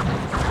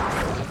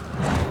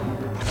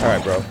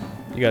 Alright, bro.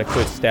 You gotta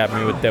quit stabbing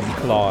me with them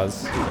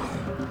claws.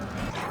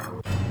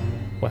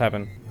 What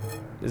happened?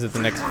 Is it the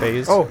next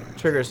phase? Oh,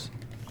 triggers.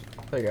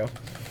 There you go.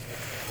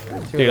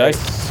 Too Dude, I late.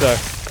 suck.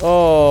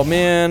 Oh,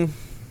 man.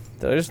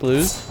 Did I just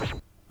lose?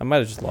 I might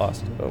have just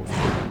lost. Oh, shit.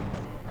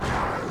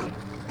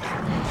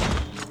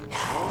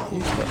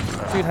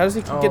 Dude, how does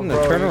he keep Oh, getting the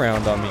bro,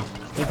 turnaround on me?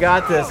 You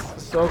got this.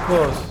 So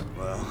close.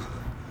 Well,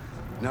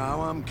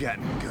 now I'm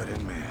getting good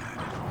and mad.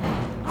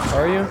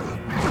 Are you?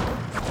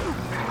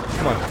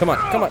 Come on, come on,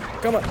 come on,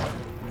 come on.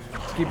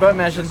 Keep button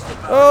mashing.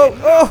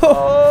 Oh,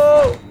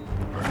 oh!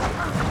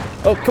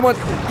 Oh, come on,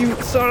 you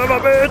son of a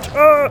bitch!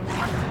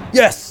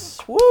 Yes!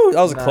 Woo!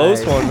 That was a close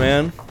Nice. one,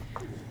 man.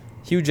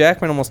 Hugh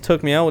Jackman almost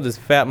took me out with his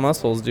fat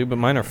muscles, dude, but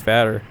mine are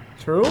fatter.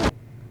 True?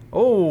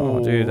 Oh.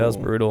 Oh, dude, that was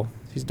brutal.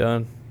 He's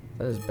done.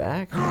 That is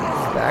back? His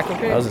back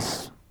okay? That was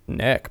his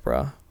neck,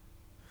 bro.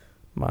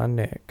 My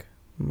neck.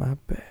 My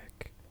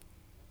back.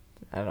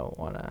 I don't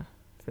want to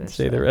finish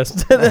Say that. the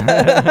rest of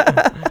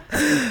that.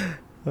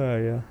 Oh,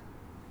 yeah.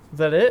 Is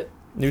that it?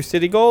 New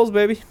city goals,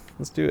 baby.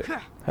 Let's do it.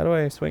 How do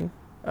I swing?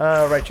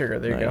 Right trigger.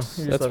 There Nice.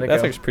 you go. You just That's let it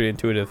that's go. actually pretty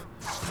intuitive.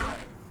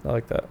 I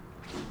like that.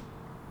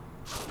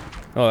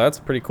 Oh, that's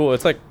pretty cool.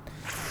 It's like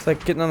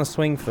getting on a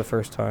swing for the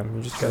first time.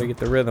 You just gotta get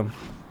the rhythm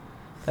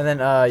And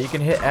then you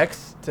can hit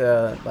X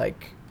to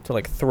like to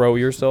like throw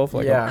yourself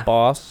like Yeah. a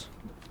boss.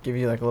 give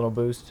you like a little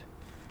boost.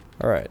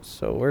 All right,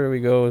 so where do we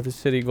go with the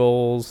city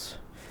goals?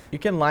 You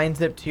can line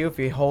zip too if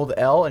you hold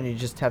L and you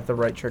just tap the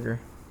right trigger.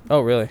 Oh,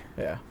 really?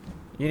 Yeah.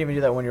 You can even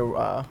do that when you're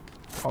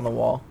on the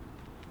wall.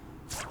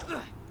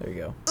 There you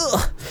go.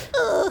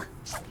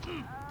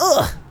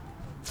 Oh,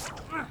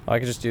 I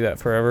can just do that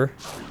forever.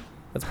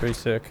 That's pretty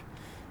sick.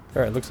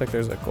 All right, looks like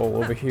there's a goal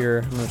over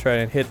here. I'm gonna try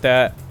and hit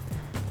that.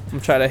 I'm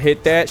gonna try to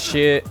hit that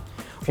shit.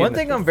 One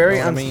thing I'm very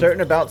know what I mean?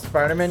 uncertain about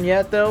Spider-Man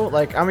yet, though,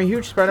 like I'm a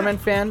huge Spider-Man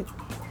fan,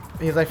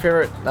 He's my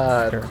favorite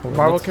Here,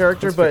 Marvel let's-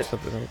 character, let's but fix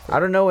something real quick. I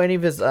don't know any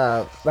of his.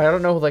 I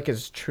don't know like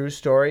his true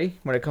story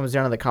when it comes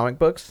down to the comic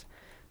books.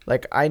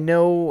 Like I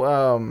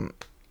know,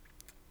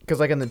 because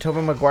like in the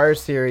Tobey Maguire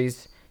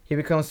series, he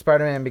becomes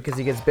Spider-Man because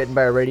he gets bitten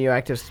by a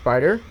radioactive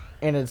spider,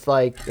 and it's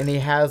like, and he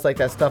has like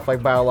that stuff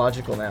like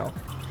biological now.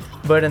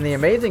 But in the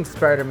Amazing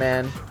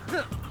Spider-Man,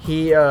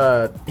 he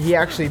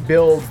actually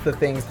builds the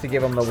things to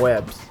give him the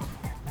webs.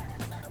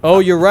 Oh,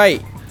 you're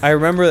right. I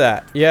remember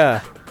that.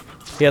 Yeah.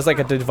 He has like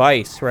a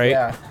device, right?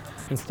 Yeah.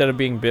 Instead of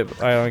being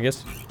bit, I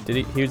guess did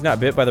he? He was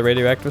not bit by the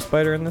radioactive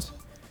spider in this.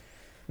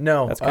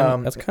 No, That's kind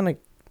of. That's kind of.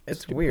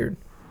 it's weird.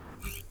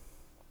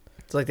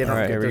 It's like they don't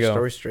Alright, get here we their go.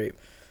 story straight.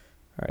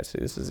 All right. So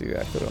this is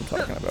exactly what I'm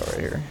talking about right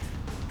here.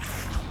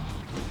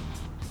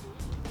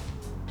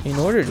 In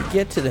order to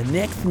get to the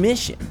next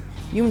mission,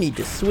 you need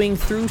to swing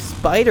through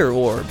spider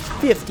orbs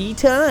 50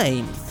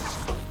 times.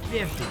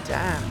 50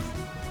 times.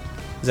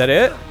 Is that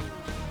it?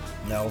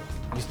 No,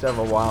 you still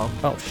have a while.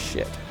 Oh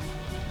shit.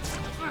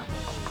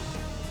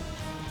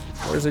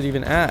 Where's it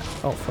even at?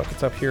 Oh fuck,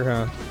 it's up here,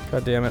 huh?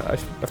 God damn it! I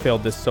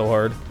failed this so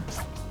hard.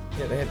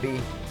 Yeah, they hit B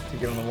to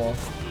get on the wall.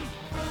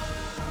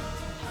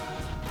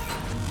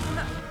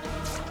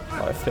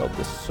 Oh, I failed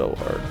this so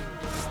hard.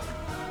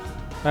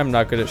 I'm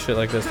not good at shit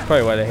like this.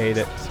 Probably why I hate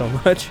it so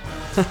much.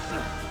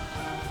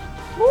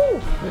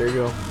 Woo! There you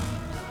go.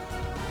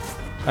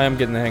 I am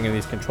getting the hang of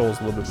these controls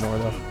a little bit more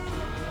though.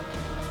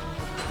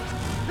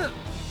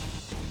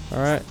 All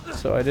right,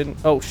 so I didn't.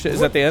 Oh shit! Is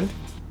that the end?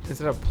 Is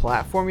it a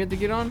platform you have to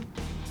get on?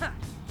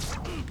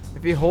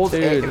 If you hold A,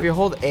 Dude. if you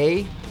hold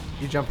A,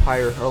 you jump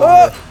higher or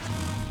longer.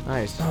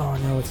 Nice. Oh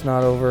no, it's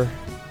not over.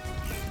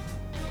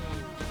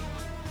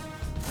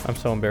 I'm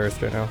so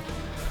embarrassed right now.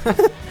 Yeah,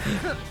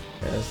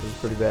 this is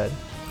pretty bad.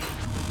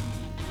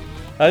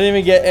 I didn't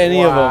even get any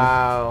of them.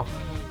 Wow.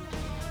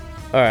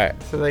 All right,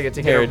 So they get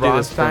to Here, get a do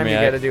bronze this for time. me. You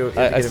gotta do. You have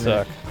to I get a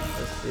minute. suck.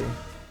 Let's see.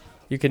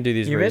 You can do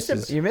these You missed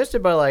races. it. You missed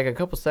it by like a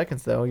couple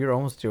seconds though. You're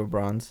almost to a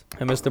bronze.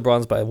 I missed the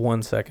bronze by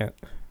 1 second.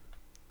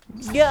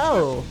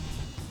 Go.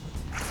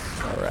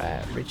 All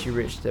right, Richie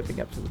Rich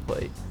stepping up to the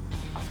plate.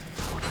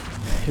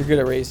 You're good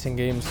at racing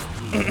games.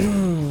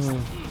 Should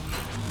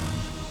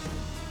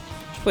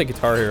play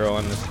Guitar Hero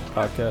on this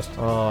podcast.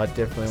 Oh, I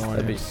definitely want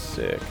That'd to. be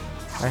sick.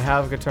 I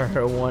have Guitar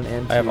Hero 1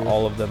 and 2. I have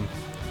all of them.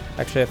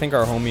 Actually, I think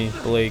our homie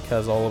Blake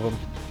has all of them.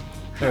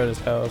 They're at his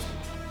house.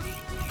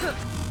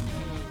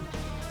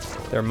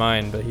 They're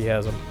mine, but he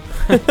has them.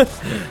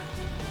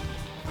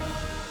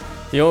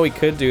 You know what we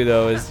could do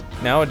though is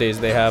nowadays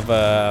they have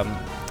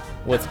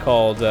what's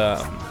called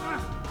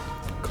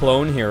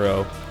Clone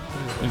Hero.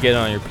 You get it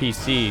on your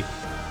PC,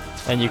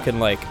 and you can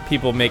like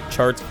people make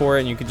charts for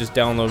it, and you can just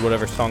download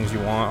whatever songs you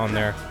want on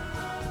there.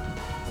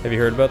 Have you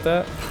heard about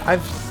that?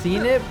 I've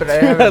seen it, but I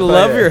haven't. I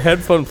love played your it.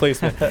 headphone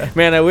placement,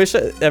 man. I wish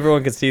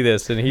everyone could see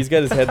this. And he's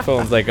got his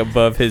headphones like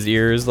above his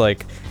ears,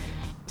 like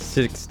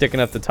sticking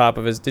up the top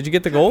of his. Did you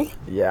get the gold,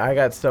 Yeah, I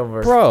got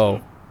silver.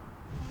 bro?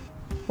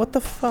 What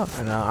the fuck?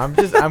 I know. I'm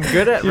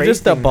good at You're racing.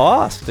 just a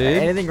boss, dude.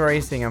 Anything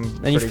racing, I'm. And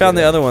you pretty found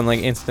good the at. other one like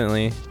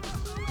instantly.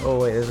 Oh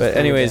wait. This is But pretty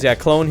anyways, bad. yeah,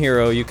 Clone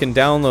Hero. You can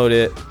download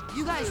it.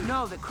 You guys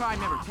know that crime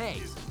never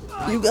pays.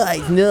 You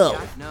guys know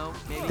No,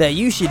 maybe. that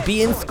you should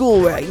be in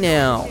school right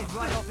now,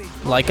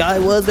 like I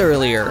was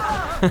earlier.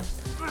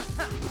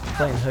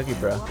 Playing hooky,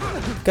 bro.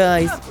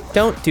 Guys,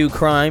 don't do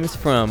crimes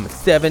from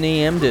 7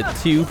 a.m. to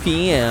 2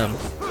 p.m.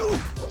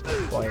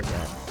 Why is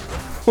that?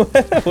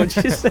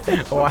 What'd you say?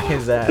 Why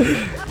is that?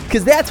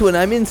 Because that's when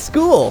I'm in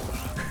school,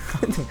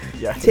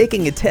 Yeah.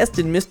 taking a test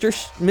in Mr.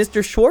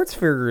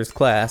 Schwartzberger's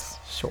class.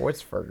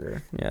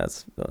 Schwartzberger. Yeah,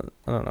 it's. I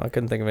don't know. I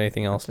couldn't think of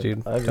anything else, That's an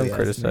dude. ugly Don't ass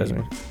criticize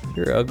name. me.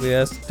 You're an ugly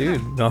ass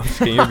dude. No, I'm just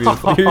kidding. You're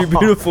beautiful. You're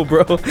beautiful,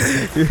 bro.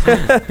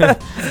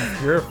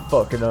 You're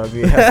fucking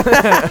ugly.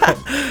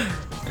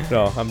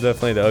 No, I'm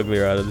definitely the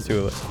uglier out of the two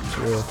of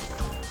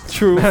us.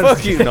 True.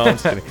 Fuck you. No, I'm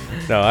just kidding.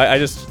 No, I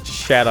just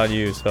shat on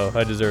you, so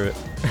I deserve it.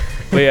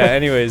 But yeah,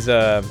 anyways,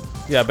 yeah,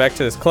 back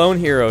to this Clone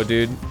Hero,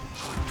 dude. You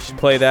should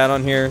play that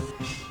on here.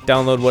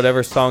 Download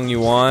whatever song you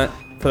want.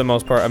 For the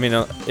most part, I mean,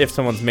 if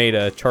someone's made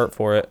a chart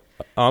for it,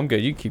 I'm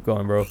good. You keep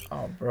going, bro.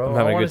 Oh, bro. I'm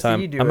having I a wanna good see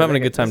time. you do I'm it. having a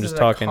Like, good time this just is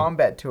talking. A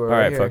combat tour. All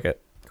right, here. fuck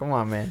it. Come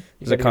on, man. You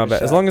It's a gotta give it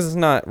combat. As shot. long as it's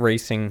not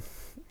racing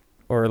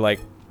or like,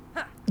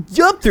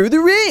 Jump through the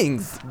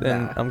rings.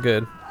 then Nah. I'm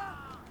good.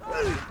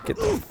 Get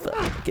the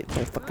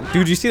fucking.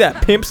 Dude, you see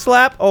that pimp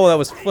slap? Oh, that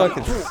was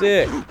fucking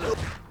sick.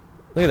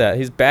 Look at that.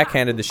 He's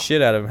backhanded the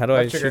shit out of him. How do I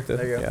Left trigger. shoot this?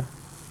 There you go. Yeah.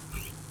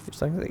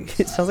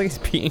 It sounds like he's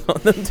peeing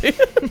on them, dude.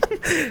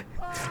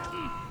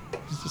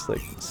 He's just like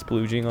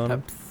splooging on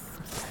him.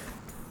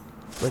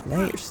 But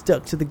now you're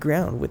stuck to the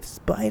ground with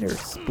spider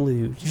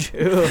splooge.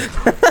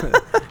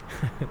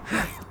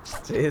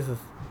 Jesus.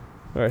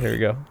 All right, here we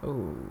go.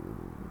 Ooh.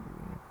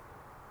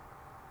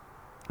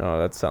 Oh,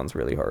 that sounds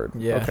really hard.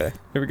 Yeah. Okay,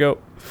 here we go.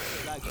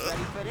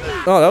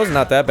 Oh, that was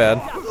not that bad.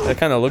 That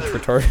kind of looked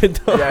retarded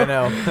though. Yeah, I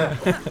know.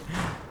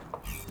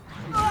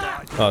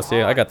 Oh,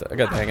 see, I got the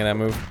hang of that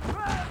move.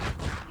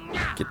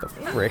 Get the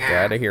frick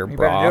out of here, You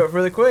better do bro. it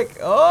really quick.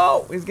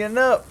 Oh, he's getting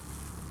up.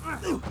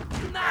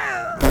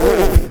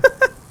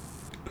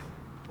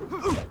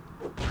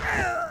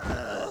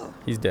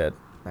 He's dead.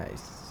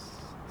 Nice.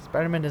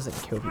 Spider-Man doesn't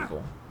kill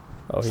people.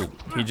 Oh,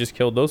 he just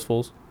killed those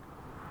fools.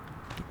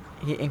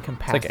 He It's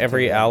incapacitated. like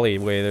every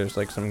alleyway, there's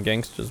like some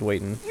gangsters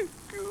waiting.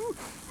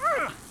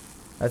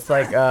 That's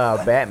like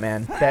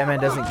Batman. Batman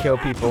doesn't kill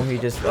people. He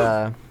just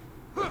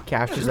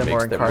captures them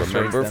or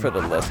incarcerates them. for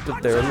the rest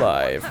of their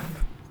life.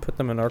 Put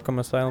them in Arkham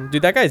Asylum.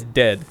 Dude, that guy's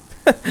dead.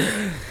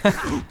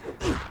 I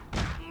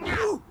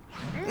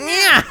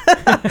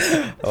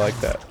like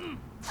that.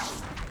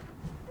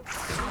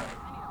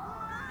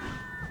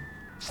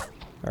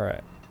 All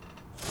right.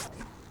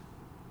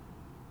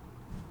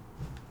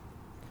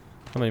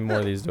 How many more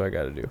of these do I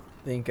got to do?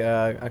 I think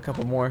a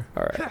couple more.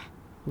 All right.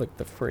 Look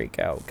the freak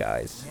out,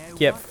 guys.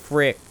 Get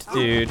fricked,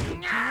 dude.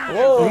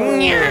 Whoa!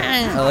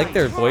 I like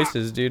their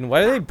voices, dude.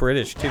 Why are they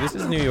British, too? This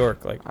is New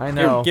York. Like, I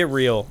know. Get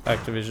real,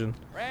 Activision.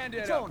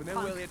 These are Did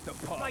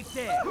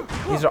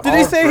all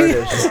he say?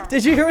 British.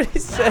 Did you hear what he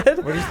said?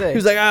 What did he say? He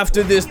was like,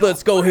 after this,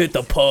 let's go hit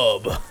the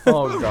pub.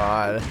 Oh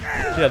God.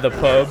 Yeah, the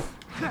pub.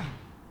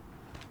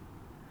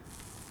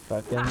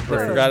 Fucking I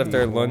British forgot if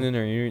they're people. London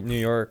or New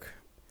York.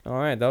 All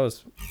right, that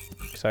was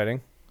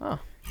exciting. Oh.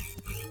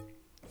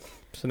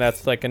 So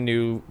that's like a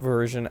new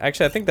version.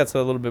 Actually, I think that's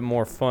a little bit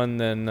more fun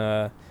than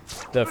the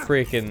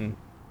freaking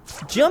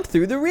Jump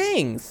through the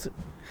rings.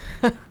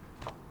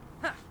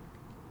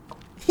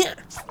 Yeah.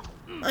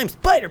 I'm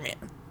Spider-Man.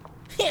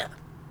 Yeah.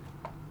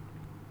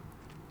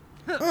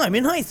 I'm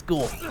in high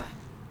school.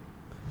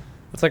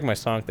 It's like my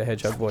Sonic the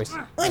Hedgehog voice.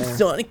 I'm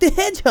Sonic the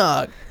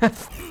Hedgehog.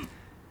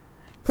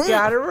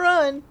 Gotta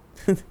run.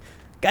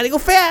 Gotta go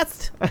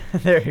fast.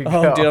 There you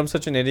Oh, go. dude, I'm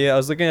such an idiot. I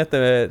was looking at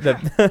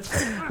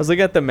I was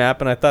looking at the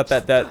map and I thought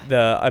that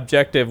the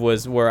objective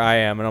was where I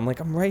am, and I'm like,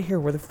 I'm right here.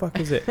 Where the fuck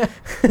is it?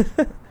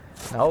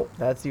 Nope,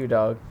 that's you,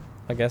 dog.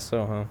 I guess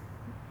so, huh?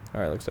 All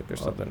right, looks like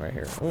there's something right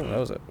here. Oh, that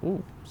was a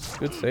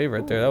good save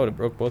right there. That would have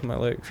broke both my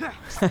legs.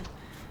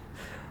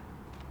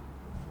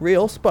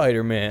 Real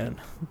Spider-Man.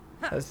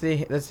 Let's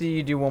see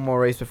you do one more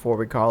race before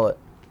we call it.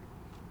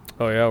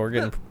 Oh yeah, we're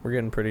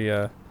getting pretty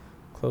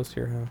close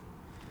here, huh?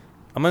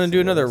 I'm gonna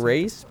do another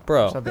race,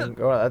 bro. Something.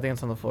 Oh, I think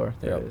it's on the floor.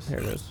 There Yep, it is. here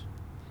it is.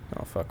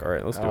 Oh fuck! All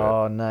right, let's do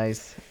Oh,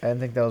 nice. I didn't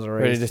think that was a it.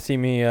 race. Ready to see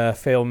me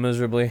fail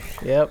miserably?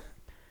 Yep.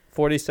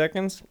 40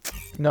 seconds?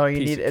 No, you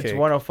Piece need. of It's cake.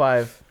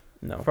 105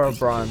 No. for a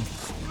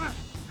bronze.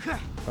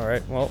 All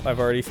right. Well,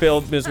 I've already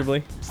failed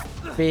miserably.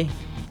 B.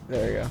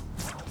 There you go.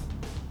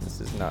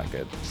 This is not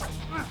good.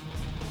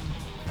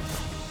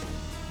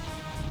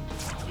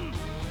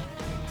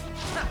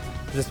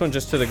 Is this one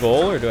just to the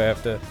goal, or do I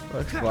have to?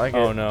 Looks like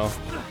Oh it. no,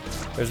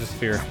 there's a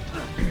sphere.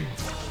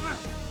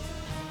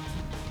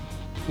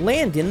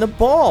 Land in the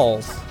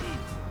balls.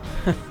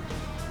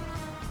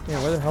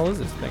 Yeah, where the hell is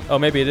this thing? Oh,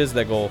 maybe it is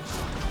that goal.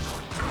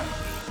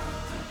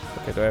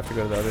 Okay, do I have to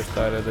go to the other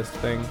side of this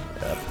thing?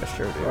 Yeah, I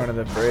sure do. Under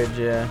the bridge,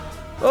 yeah.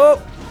 Oh!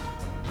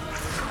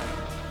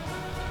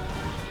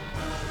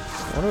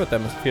 I wonder what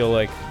that must feel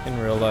like in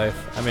real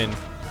life. I mean,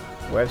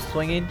 Web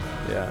swinging.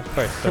 yeah,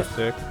 probably so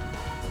sick.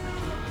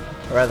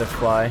 I'd rather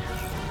fly.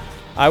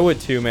 I would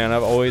too, man.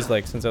 I've always,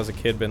 like, since I was a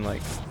kid, been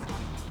like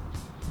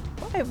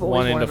I've always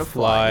wanting wanted to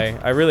fly.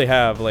 I really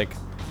have, like,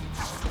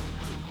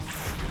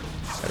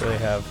 I really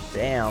have.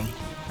 Damn,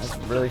 that's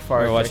really I far.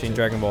 remember watching fetched.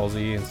 Dragon Ball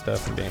Z and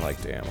stuff and being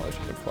like, damn, I wish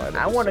I could fly.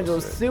 I want to go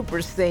Super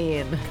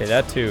Saiyan. Okay,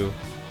 that too.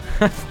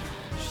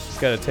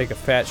 Just gotta take a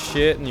fat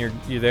shit and you're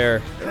there.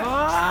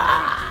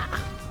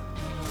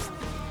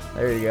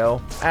 There you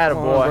go. Come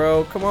on, Attaboy.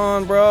 bro. Come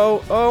on,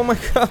 bro. Oh my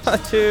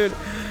god, dude.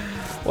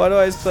 Why do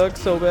I suck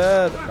so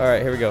bad? All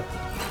right, here we go.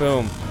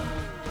 Boom.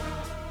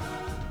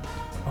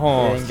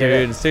 Oh, didn't get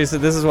it. dude. Seriously,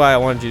 this is why I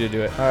wanted you to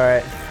do it. All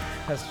right,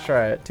 let's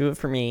try it. Do it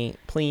for me,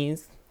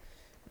 please.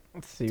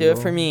 Let's see. Do it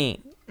for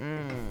me.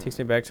 Takes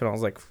me back to when I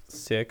was like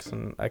 6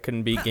 and I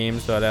couldn't beat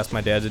games, so I'd ask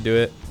my dad to do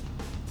it.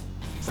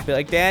 I'd be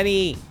like,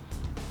 Daddy,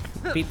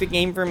 beat the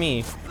game for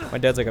me. My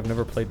dad's like, I've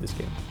never played this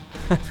game.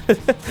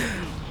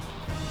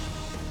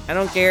 I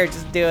don't care,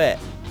 just do it.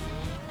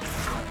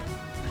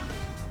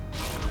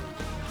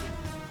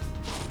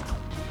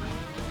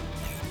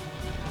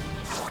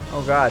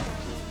 Oh God.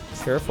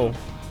 Careful.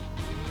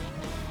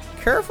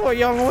 Careful,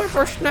 young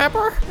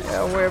whippersnapper.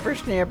 Yeah,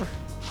 whippersnapper.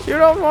 You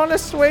don't want to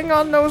swing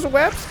on those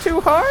webs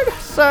too hard,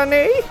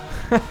 Sonny.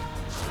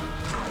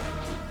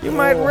 You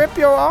might Oh. rip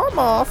your arm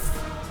off.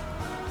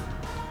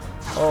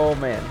 Oh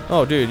man.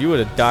 Oh, dude, you would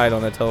have died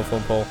on that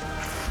telephone pole.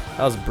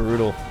 That was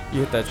brutal. You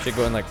hit that shit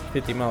going like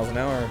 50 miles an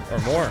hour or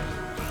more.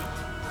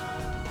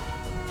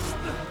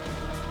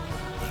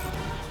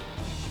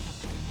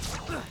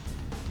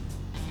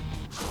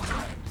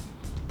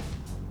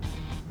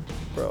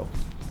 Bro.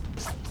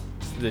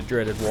 The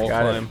dreaded wall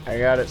Got climb. it. I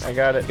got it. I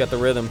got He's it. got the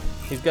rhythm.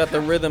 He's got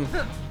the rhythm.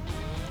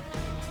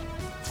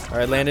 All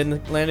right, land in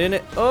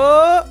it.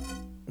 Oh,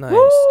 nice,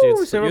 Woo, dude.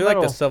 So silver you're like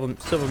the medal.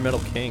 silver medal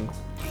king.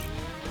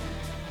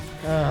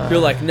 Ah. You're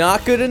like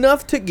not good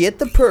enough to get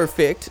the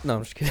perfect. No,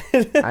 I'm just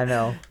kidding. I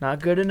know,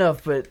 not good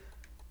enough, but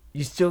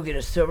you still get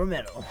a silver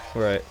medal.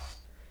 Right.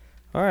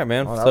 All right,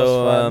 man. Oh, that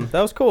so was fun.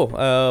 that was cool.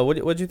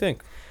 What'd you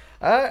think?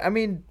 I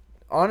mean,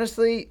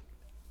 honestly,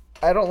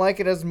 I don't like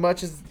it as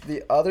much as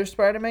the other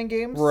Spider-Man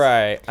games.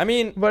 Right. I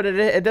mean, But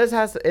it does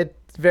has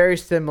it's very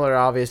similar,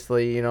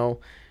 obviously. You know,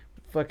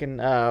 fucking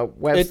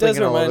web it does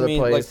slinging all over remind the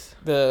me like place.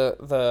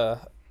 the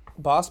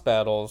boss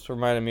battles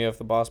reminded me of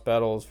the boss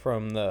battles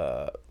from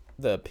the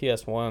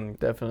PS1.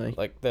 Definitely.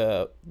 Like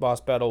the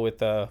boss battle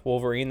with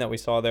Wolverine that we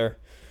saw there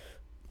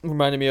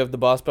reminded me of the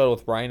boss battle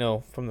with Rhino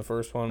from the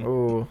first one.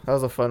 Ooh, that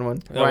was a fun one.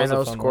 That was a Rhino,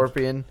 fun one.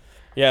 Scorpion.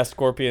 Yeah,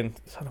 Scorpion.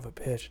 Son of a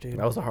bitch, dude.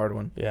 That was a hard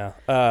one. Yeah.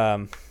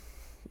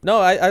 No,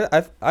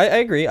 I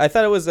agree. I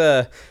thought it was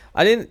I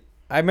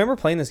remember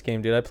playing this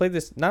game, dude. I played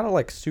this not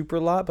like super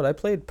lot, but I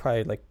played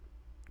probably like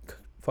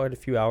quite a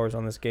few hours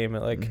on this game.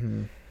 Like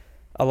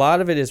a lot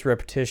of it is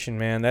repetition,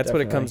 man. That's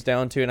what it comes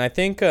down to. And I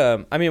think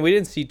I mean, we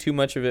didn't see too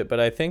much of it, but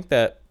I think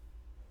that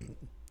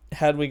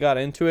had we got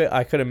into it,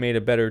 I could have made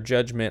a better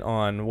judgment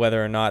on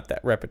whether or not that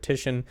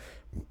repetition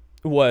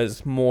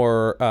was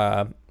more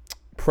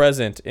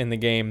present in the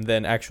game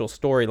than actual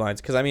storylines.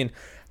 Because I mean,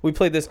 we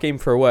played this game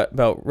for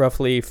about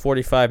roughly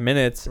 45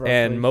 minutes,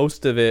 and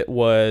most of it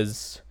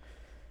was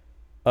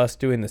us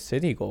doing the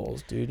city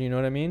goals, dude. You know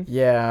what I mean?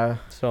 Yeah.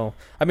 So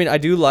I mean, I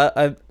do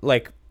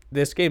like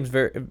this game's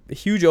very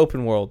huge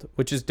open world,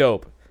 which is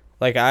dope.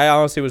 Like I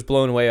honestly was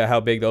blown away at how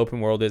big the open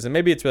world is, and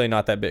maybe it's really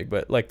not that big,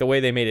 but like the way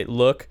they made it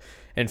look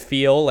and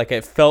feel, like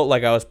it felt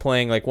like I was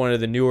playing like one of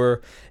the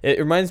newer. It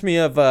reminds me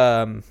of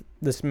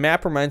this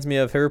map reminds me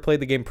of. Have you ever played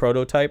the game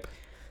Prototype?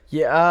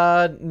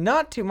 Yeah,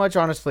 not too much,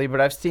 honestly, but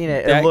I've seen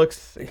it. That- It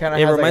looks kind of.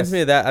 It reminds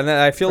me of that, and then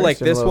I feel pretty like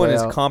this similar one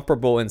is layout.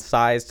 comparable in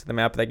size to the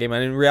map of that game.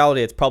 And in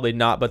reality, it's probably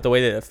not, but the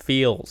way that it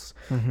feels,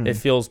 it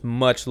feels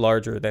much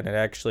larger than it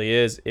actually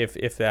is.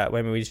 If that,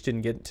 I mean, we just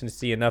didn't get to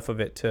see enough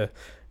of it to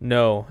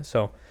know.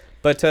 So,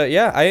 but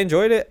yeah, I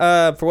enjoyed it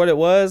for what it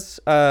was.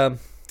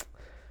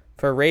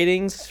 For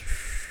ratings,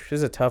 this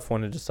is a tough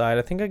one to decide.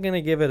 I think I'm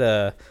gonna give it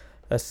a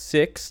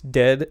 6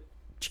 dead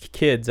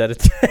kids out of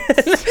 10.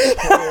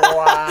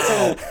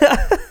 Wow.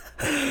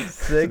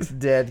 6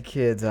 dead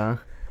kids, huh?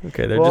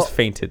 Okay, they're Well, just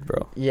fainted,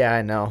 bro. Yeah,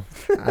 I know,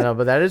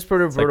 but that is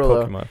pretty It's like brutal.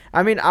 Though. Pokemon.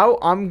 I mean,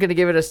 I'm gonna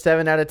give it a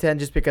 7 out of 10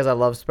 just because I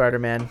love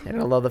Spider-Man and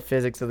I love the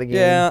physics of the game.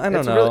 Yeah, I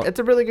don't know. It's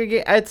a really good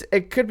game.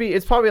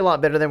 It's probably a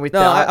lot better than we No,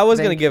 thought. I was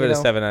gonna think, give it you a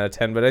know. 7 out of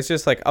 10, but it's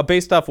just like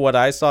based off what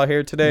I saw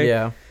here today.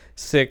 Yeah,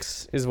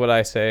 6 is what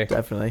I say.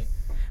 definitely.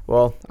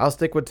 Well, I'll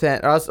stick with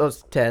 10. Or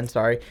 10,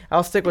 sorry.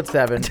 I'll stick with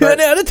 7.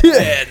 10 out of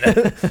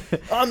 10.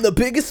 I'm the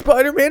biggest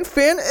Spider-Man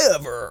fan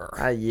ever.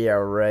 Yeah,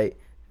 right.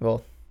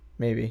 Well,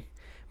 maybe.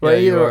 Well, Yeah,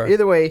 you are.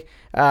 either way,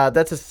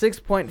 that's a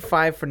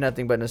 6.5 for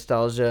Nothing But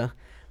Nostalgia.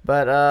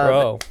 But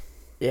Bro,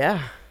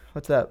 yeah,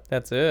 what's up?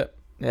 that's it.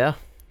 Yeah,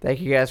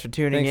 thank you guys for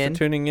tuning Thanks in. for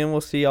tuning in.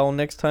 We'll see y'all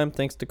next time.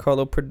 Thanks to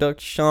Carlo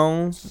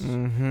Productions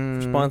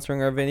Mm-hmm. for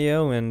sponsoring our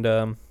video.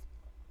 And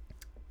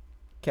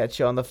Catch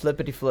you on the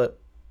flippity flip.